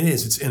 Yeah. And it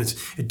is.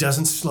 It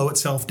doesn't slow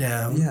itself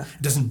down. Yeah.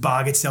 It doesn't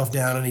bog itself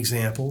down in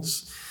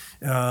examples.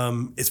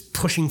 It's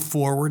pushing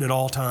forward at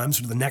all times,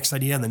 sort of the next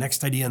idea and the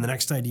next idea and the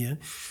next idea,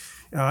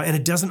 and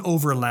it doesn't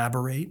over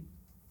elaborate.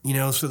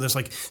 So there's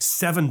like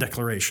 7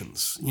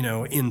 declarations,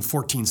 in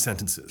 14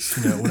 sentences,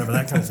 whatever,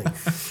 that kind of thing.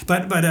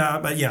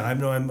 But yeah,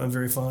 I'm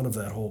very fond of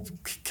that whole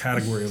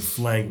category of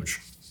language.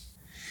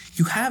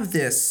 You have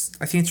this,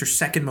 I think it's your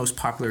second most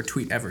popular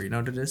tweet ever. You know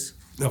what it is?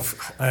 No,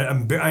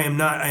 I am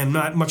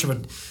not much of a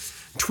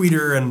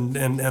tweeter and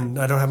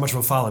I don't have much of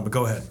a following, but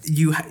go ahead.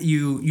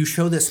 You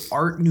show this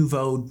Art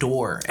Nouveau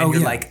door and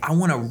you're like, I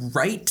want to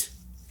write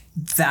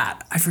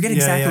that. I forget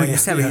exactly what you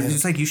said. But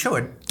it's like you show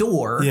a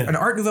door, an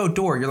Art Nouveau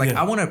door. You're like,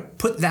 I want to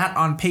put that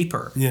on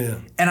paper. Yeah.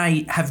 And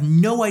I have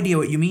no idea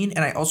what you mean,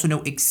 and I also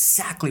know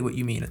exactly what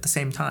you mean at the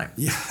same time.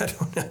 Yeah,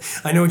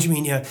 I know what you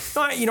mean. Yeah.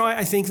 No,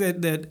 I think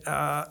that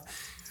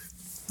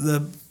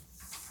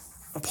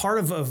a part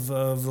of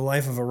the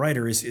life of a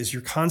writer is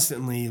you're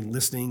constantly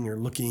listening or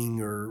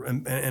looking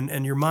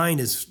and your mind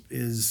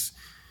is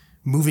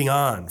moving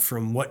on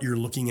from what you're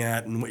looking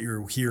at and what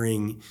you're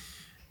hearing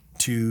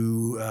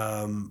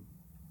to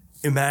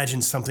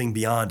imagine something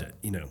beyond it,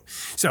 you know.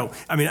 So,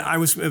 I mean, I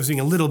was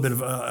doing a little bit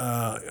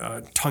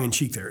of tongue in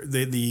cheek there.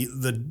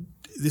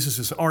 This is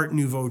this Art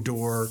Nouveau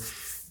door,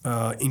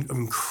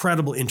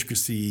 incredible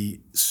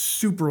intricacy,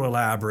 super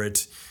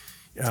elaborate,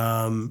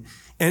 and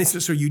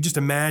it's so you just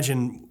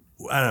imagine,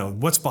 I don't know,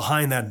 what's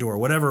behind that door,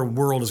 whatever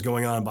world is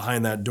going on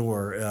behind that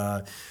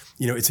door.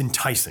 You know, it's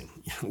enticing,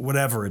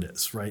 whatever it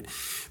is, right?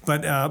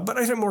 But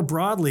I think more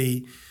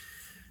broadly,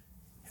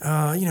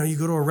 you know, you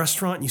go to a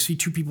restaurant and you see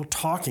two people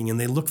talking and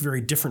they look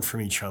very different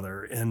from each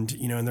other, and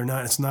you know, and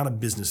it's not a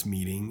business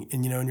meeting,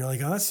 and you know, and you're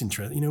like, oh, that's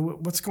interesting. You know,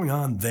 what's going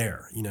on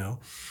there? You know,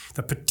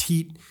 the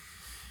petite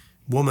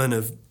woman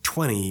of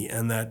 20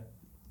 and that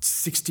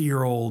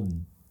 60-year-old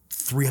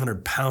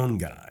 300-pound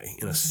guy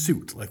in a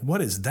suit. Like,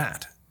 what is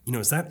that? You know,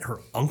 is that her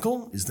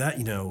uncle? Is that,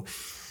 you know,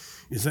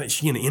 is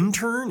she an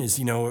intern? Is,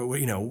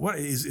 what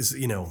is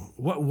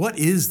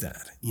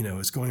that? You know,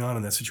 is going on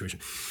in that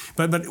situation?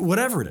 But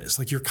whatever it is,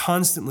 like, you're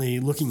constantly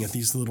looking at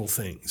these little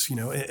things. You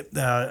know,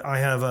 I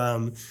have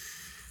a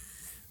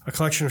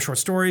collection of short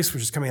stories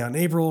which is coming out in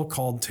April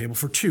called Table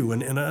for Two,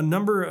 and a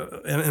number,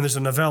 and there's a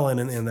novella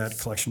in that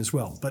collection as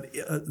well. But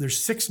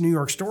there's 6 New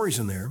York stories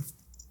in there,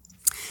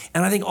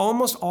 and I think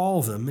almost all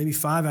of them, maybe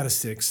 5 out of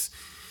 6,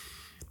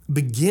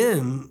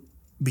 began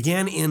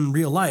in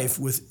real life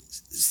with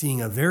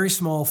seeing a very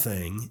small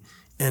thing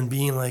and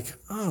being like,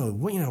 oh,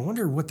 well, you know, I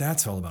wonder what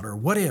that's all about, or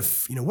what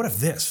if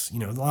this, you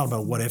know, a lot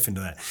about what if into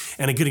that.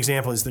 And a good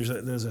example is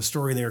there's a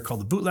story there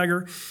called The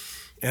Bootlegger,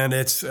 and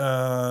it's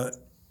a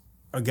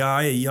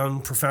guy, a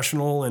young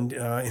professional, and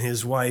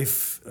his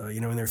wife,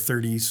 you know, in their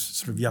 30s,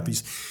 sort of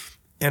yuppies,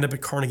 end up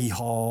at Carnegie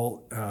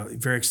Hall,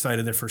 very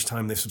excited their first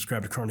time they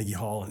subscribed to Carnegie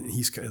Hall, and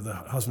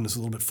the husband is a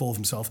little bit full of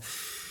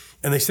himself.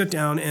 And they sit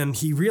down, and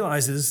he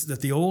realizes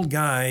that the old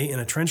guy in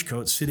a trench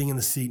coat sitting in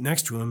the seat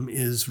next to him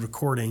is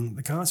recording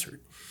the concert.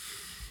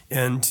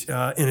 And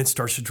it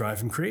starts to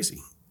drive him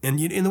crazy. And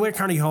in the way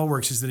Carnegie Hall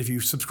works is that if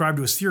you subscribe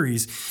to a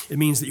series, it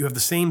means that you have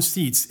the same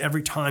seats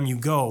every time you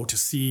go to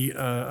see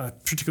a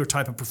particular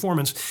type of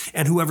performance,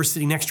 and whoever's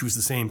sitting next to you is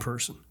the same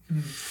person.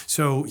 Mm-hmm.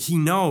 So he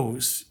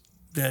knows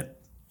that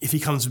if he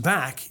comes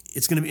back,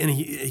 it's going to be, and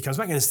he comes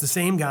back, and it's the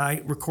same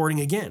guy recording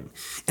again.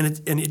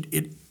 And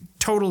it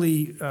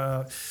totally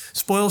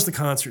spoils the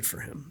concert for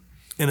him.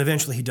 And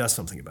eventually he does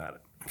something about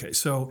it. Okay,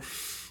 so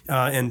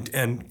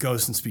and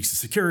goes and speaks to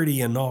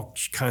security, and all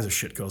kinds of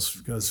shit goes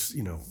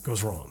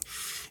wrong.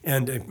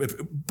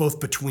 And both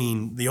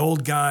between the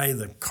old guy,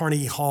 the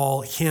Carnegie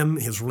Hall, him,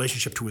 his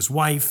relationship to his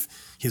wife,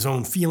 his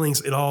own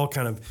feelings, it all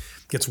kind of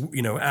gets,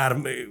 you know,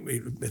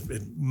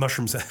 it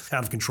mushrooms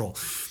out of control.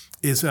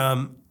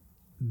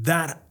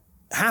 That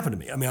happened to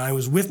me. I mean, I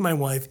was with my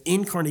wife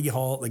in Carnegie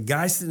Hall. The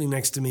guy sitting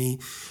next to me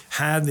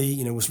had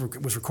was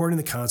recording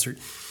the concert,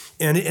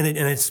 and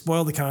it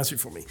spoiled the concert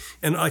for me.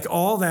 And like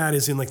all that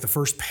is in like the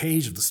first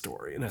page of the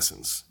story, in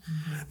essence.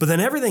 Mm-hmm. But then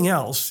everything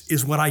else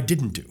is what I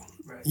didn't do.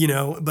 Right. You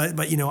know,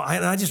 but you know,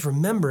 I just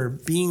remember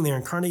being there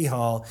in Carnegie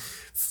Hall,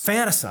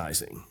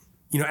 fantasizing,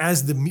 you know,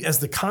 as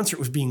the concert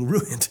was being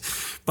ruined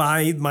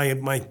by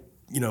my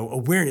you know,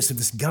 awareness of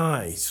this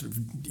guy sort of,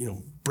 you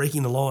know,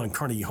 breaking the law in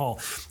Carnegie Hall,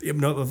 you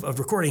know, of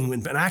recording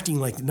and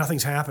acting like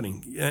nothing's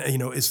happening. You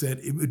know, is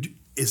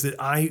that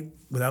I,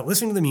 without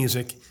listening to the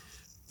music,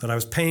 that I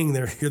was paying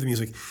there to hear the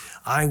music,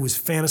 I was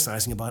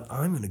fantasizing about,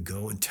 I'm going to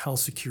go and tell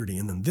security,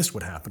 and then this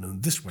would happen,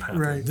 and this would happen,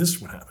 right. And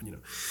this would happen, you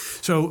know.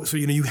 So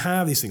you know, you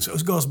have these things. So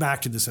it goes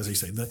back to this, as I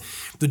say,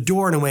 the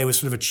door in a way was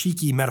sort of a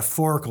cheeky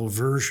metaphorical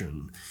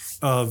version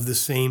of the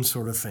same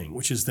sort of thing,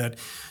 which is that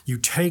you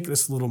take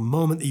this little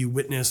moment that you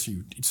witness,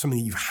 it's something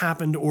that you've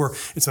happened, or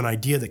it's an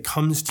idea that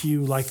comes to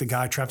you, like the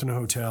guy trapped in a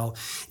hotel,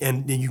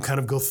 and then you kind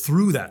of go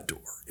through that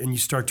door and you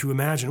start to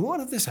imagine, what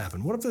if this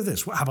happened? What if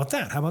this? How about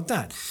that? How about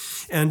that?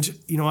 And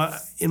you know,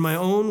 in my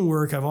own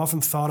work, I've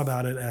often thought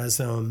about it as,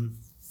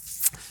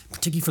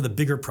 particularly for the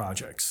bigger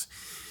projects,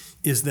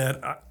 is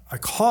that I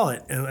call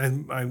it,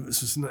 and I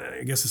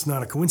guess it's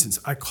not a coincidence,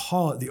 I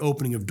call it the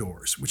opening of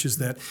doors, which is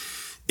that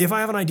if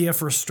I have an idea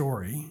for a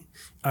story,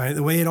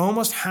 the way it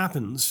almost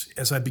happens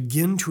as I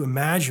begin to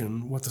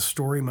imagine what the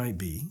story might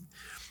be,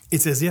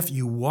 it's as if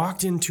you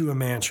walked into a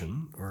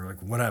mansion or like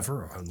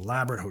whatever, an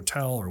elaborate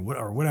hotel or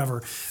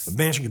whatever. A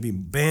mansion could be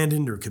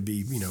abandoned or it could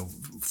be, you know,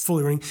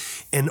 fully running,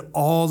 and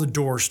all the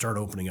doors start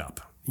opening up.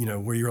 You know,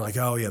 where you're like,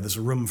 oh yeah, there's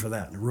a room for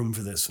that and a room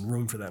for this and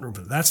room for that and room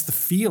for that. That's the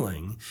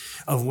feeling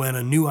of when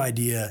a new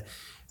idea,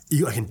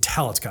 I can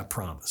tell it's got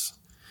promise.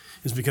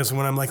 Is because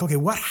when I'm like, okay,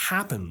 what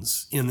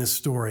happens in this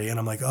story? And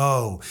I'm like,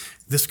 oh,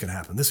 this could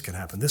happen, this could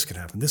happen, this could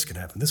happen, this could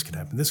happen, this could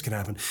happen, this could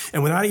happen.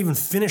 And without even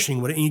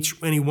finishing what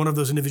any one of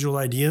those individual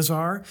ideas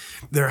are,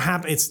 they're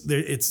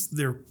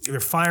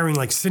firing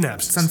like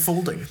synapses. It's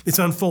unfolding. It's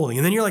unfolding.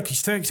 And then you're like, you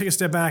take a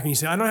step back and you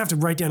say, I don't have to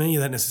write down any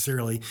of that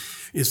necessarily.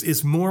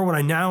 It's more what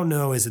I now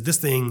know is that this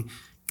thing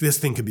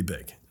could be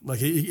big.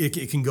 Like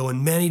it can go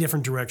in many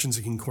different directions.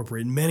 It can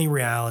incorporate many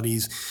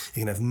realities. It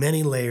can have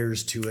many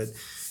layers to it.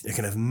 It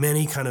can have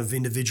many kind of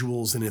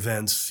individuals and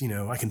events.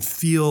 I can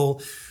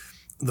feel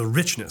the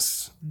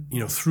richness,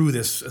 through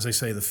this, as I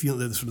say, the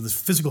sort of this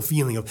physical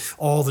feeling of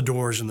all the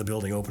doors in the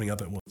building opening up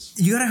at once.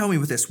 You got to help me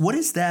with this. What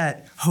is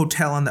that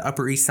hotel on the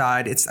Upper East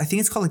Side? I think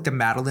it's called like the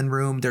Madeline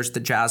Room. There's the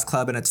jazz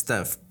club, and it's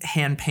the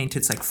hand painted.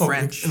 It's like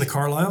French. In the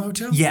Carlisle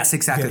Hotel? Yes,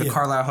 exactly. The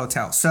Carlisle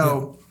Hotel.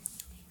 So.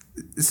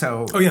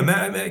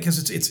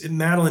 Because it's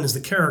Madeline is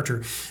the character.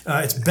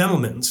 It's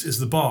Bemelman's is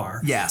the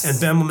bar. Yes, and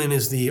Bemelman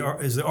is the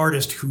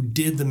artist who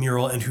did the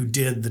mural and who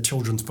did the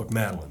children's book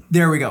Madeline.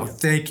 There we go. Yeah.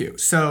 Thank you.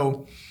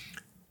 So.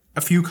 A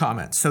few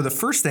comments. So the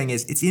first thing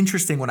is, it's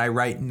interesting when I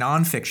write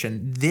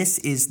nonfiction, this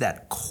is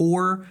that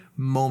core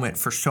moment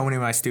for so many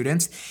of my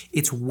students.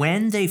 It's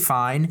when they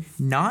find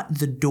not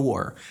the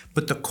door,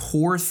 but the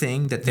core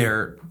thing that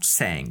they're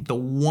saying, the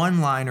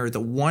one line or the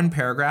one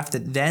paragraph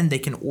that then they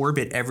can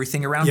orbit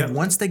everything around. Yeah.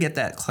 Once they get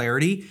that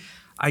clarity,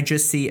 I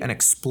just see an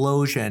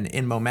explosion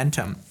in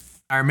momentum.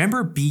 I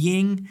remember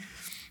being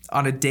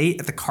on a date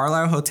at the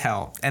Carlisle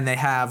Hotel, and they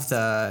have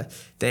the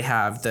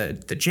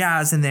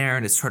jazz in there,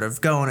 and it's sort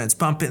of going and it's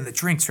bumping. The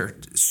drinks are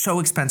so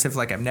expensive,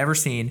 like I've never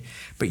seen.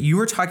 But you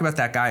were talking about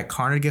that guy at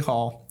Carnegie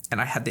Hall,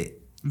 and I had the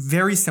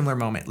very similar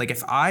moment. Like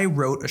if I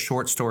wrote a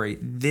short story,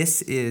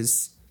 this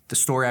is the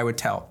story I would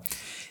tell.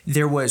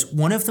 There was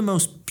one of the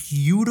most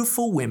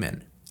beautiful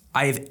women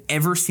I have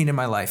ever seen in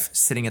my life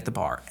sitting at the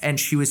bar, and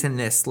she was in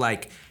this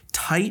like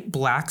tight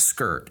black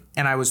skirt,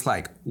 and I was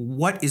like,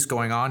 what is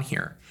going on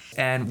here?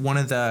 And one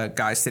of the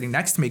guys sitting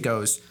next to me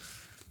goes,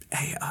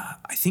 hey,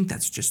 I think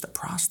that's just a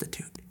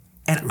prostitute.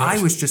 And right.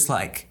 I was just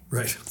like,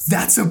 right.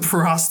 That's a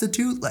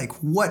prostitute? Like,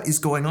 what is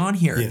going on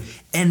here? Yeah.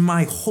 And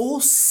my whole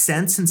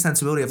sense and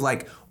sensibility of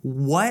like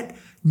what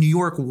New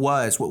York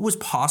was, what was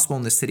possible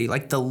in the city,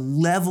 like the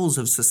levels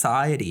of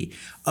society,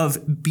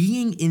 of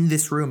being in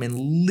this room and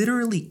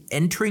literally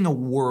entering a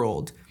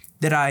world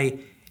that I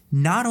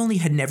not only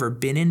had never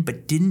been in,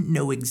 but didn't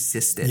know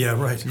existed. Yeah,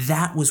 right.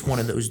 That was one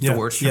of those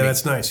doors for me. Yeah,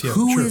 that's nice. Yeah,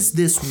 Who is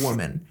this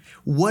woman?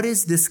 What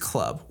is this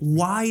club?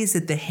 Why is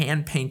it the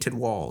hand-painted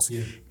walls?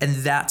 Yeah. And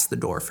that's the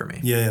door for me.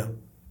 Yeah.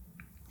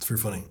 It's very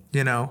funny.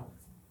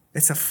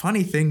 It's a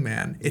funny thing,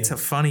 man. It's a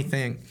funny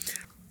thing.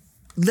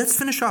 Let's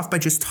finish off by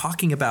just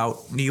talking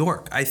about New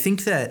York. I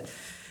think that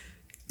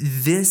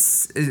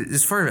this,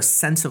 as far as a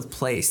sense of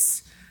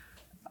place,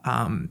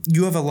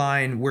 you have a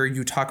line where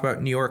you talk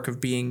about New York of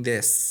being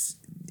this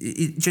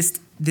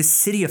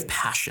city of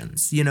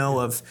passions,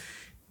 of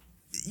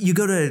you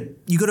go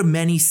to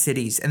many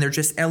cities and they're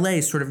just, LA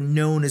is sort of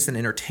known as an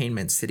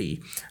entertainment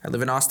city. I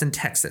live in Austin,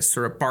 Texas,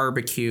 sort of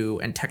barbecue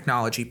and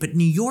technology, but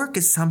New York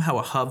is somehow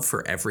a hub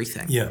for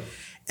everything. Yeah.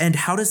 And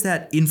how does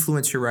that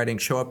influence your writing,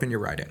 show up in your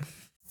writing?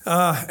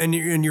 And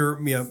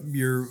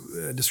your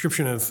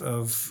description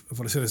of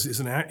what I said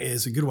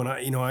is a good one.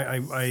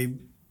 I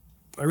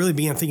really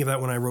began thinking of that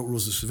when I wrote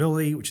Rules of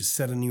Civility, which is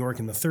set in New York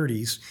in the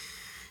 30s.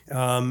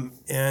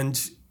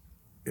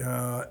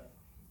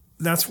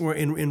 That's where,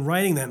 in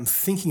writing that and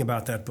thinking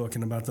about that book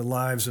and about the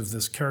lives of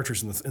this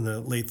characters in the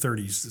late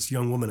 30s, this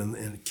young woman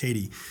and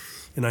Katie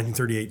in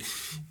 1938,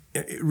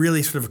 it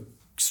really sort of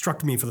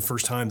struck me for the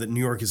first time that New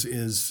York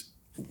is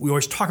we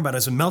always talk about it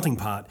as a melting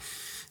pot.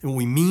 And what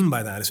we mean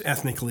by that is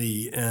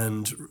ethnically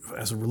and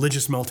as a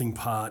religious melting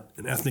pot,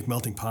 an ethnic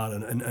melting pot,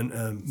 and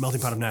a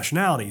melting pot of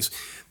nationalities.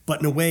 But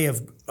in a way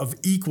of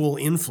equal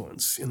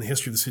influence in the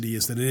history of the city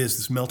is that it is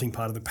this melting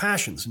pot of the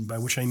passions, and by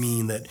which I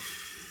mean that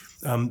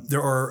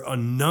there are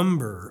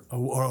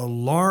a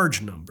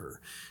large number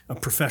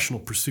of professional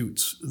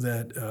pursuits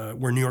that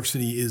where New York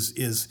City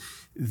is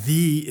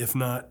the, if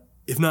not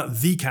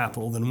the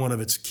capital, then one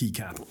of its key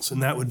capitals,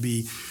 and that would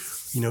be,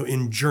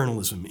 in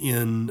journalism,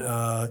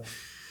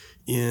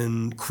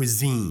 in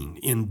cuisine,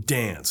 in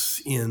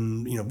dance,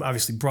 in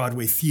obviously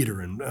Broadway theater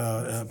and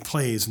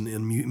plays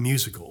and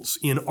musicals,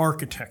 in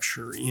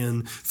architecture,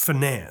 in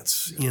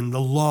finance, in the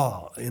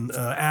law, in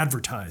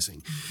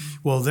advertising. Mm-hmm.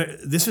 Well,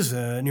 this is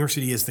New York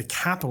City is the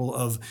capital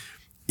of,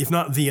 if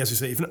not the, as you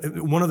say, if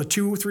not, one of the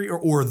two or three,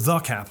 or the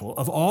capital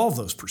of all of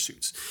those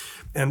pursuits.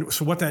 And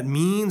so what that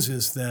means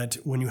is that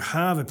when you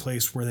have a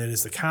place where that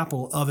is the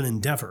capital of an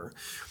endeavor,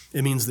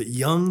 it means that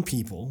young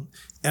people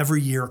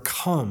every year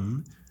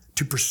come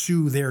to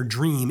pursue their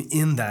dream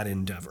in that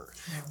endeavor.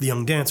 The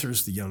young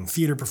dancers, the young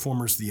theater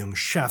performers, the young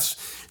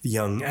chefs, the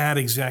young ad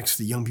execs,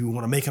 the young people who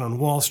want to make it on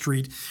Wall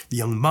Street, the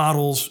young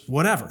models,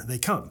 whatever, they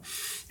come.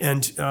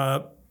 And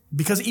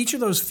because each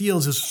of those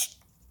fields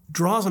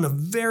draws on a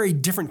very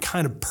different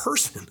kind of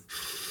person,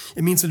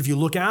 it means that if you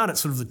look out at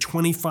sort of the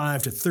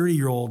 25 to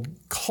 30-year-old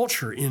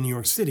culture in New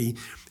York City,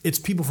 it's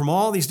people from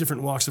all these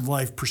different walks of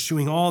life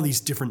pursuing all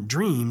these different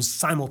dreams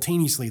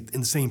simultaneously in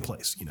the same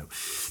place,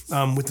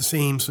 with the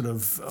same sort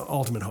of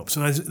ultimate hopes.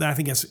 And I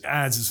think it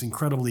adds this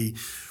incredibly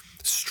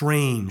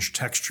strange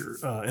texture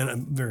and a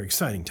very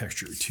exciting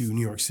texture to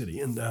New York City.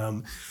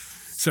 And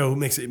so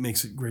it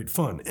makes it great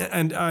fun.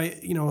 And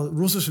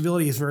Rules of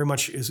Civility is very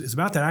much is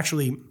about that.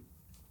 Actually,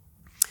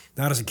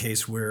 that is a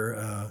case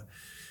where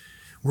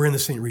We're in the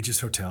St. Regis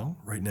Hotel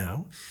right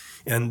now,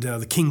 and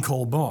the King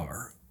Cole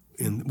Bar,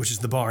 which is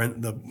the bar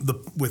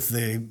with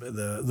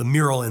the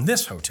mural in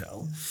this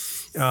hotel.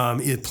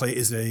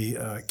 Is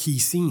a key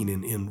scene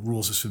in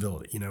Rules of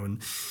Civility,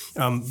 and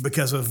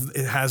because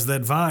it has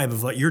that vibe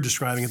of like you're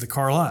describing at the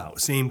Carlisle,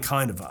 same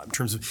kind of vibe in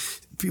terms of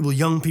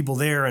young people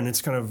there, and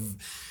it's kind of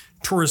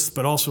tourists,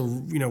 but also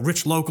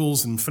rich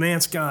locals and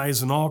finance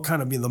guys, and all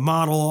kind of the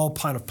model all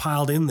kind of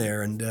piled in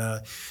there, and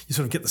you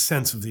sort of get the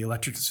sense of the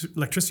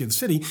electricity of the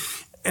city,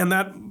 and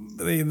that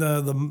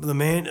the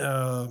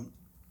man.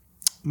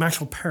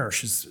 Maxwell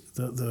Parrish is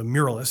the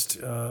muralist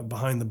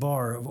behind the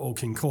bar of Old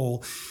King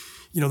Cole.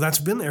 That's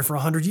been there for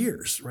 100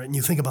 years, right? And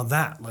you think about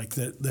that, like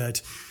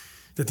that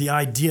the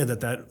idea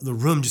that the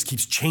room just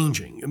keeps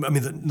changing. I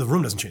mean, the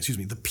room doesn't change,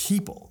 the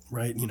people,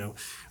 right?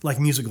 Like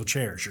musical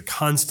chairs. You're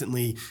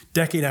constantly,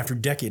 decade after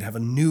decade, have a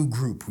new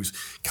group who's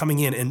coming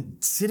in and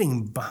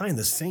sitting behind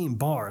the same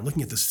bar and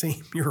looking at the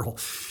same mural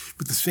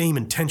with the same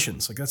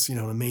intentions. Like that's, an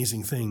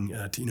amazing thing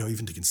to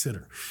even to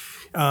consider.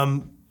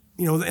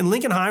 And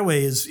Lincoln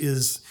Highway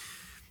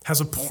has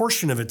a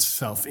portion of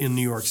itself in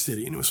New York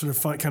City, and it was sort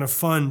of kind of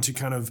fun to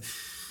kind of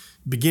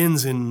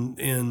begins in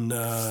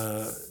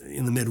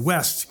the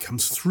Midwest,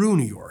 comes through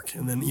New York,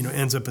 and then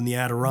ends up in the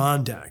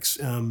Adirondacks.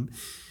 And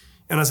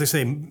as I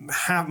say,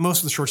 most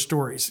of the short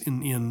stories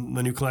in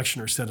the new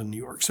collection are set in New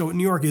York. So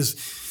New York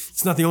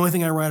it's not the only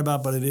thing I write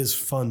about, but it is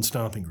fun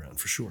stomping ground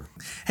for sure.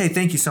 Hey,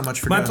 thank you so much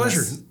for doing this. My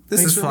pleasure.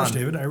 This Thanks is so fun. much,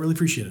 David. I really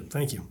appreciate it.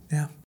 Thank you.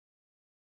 Yeah.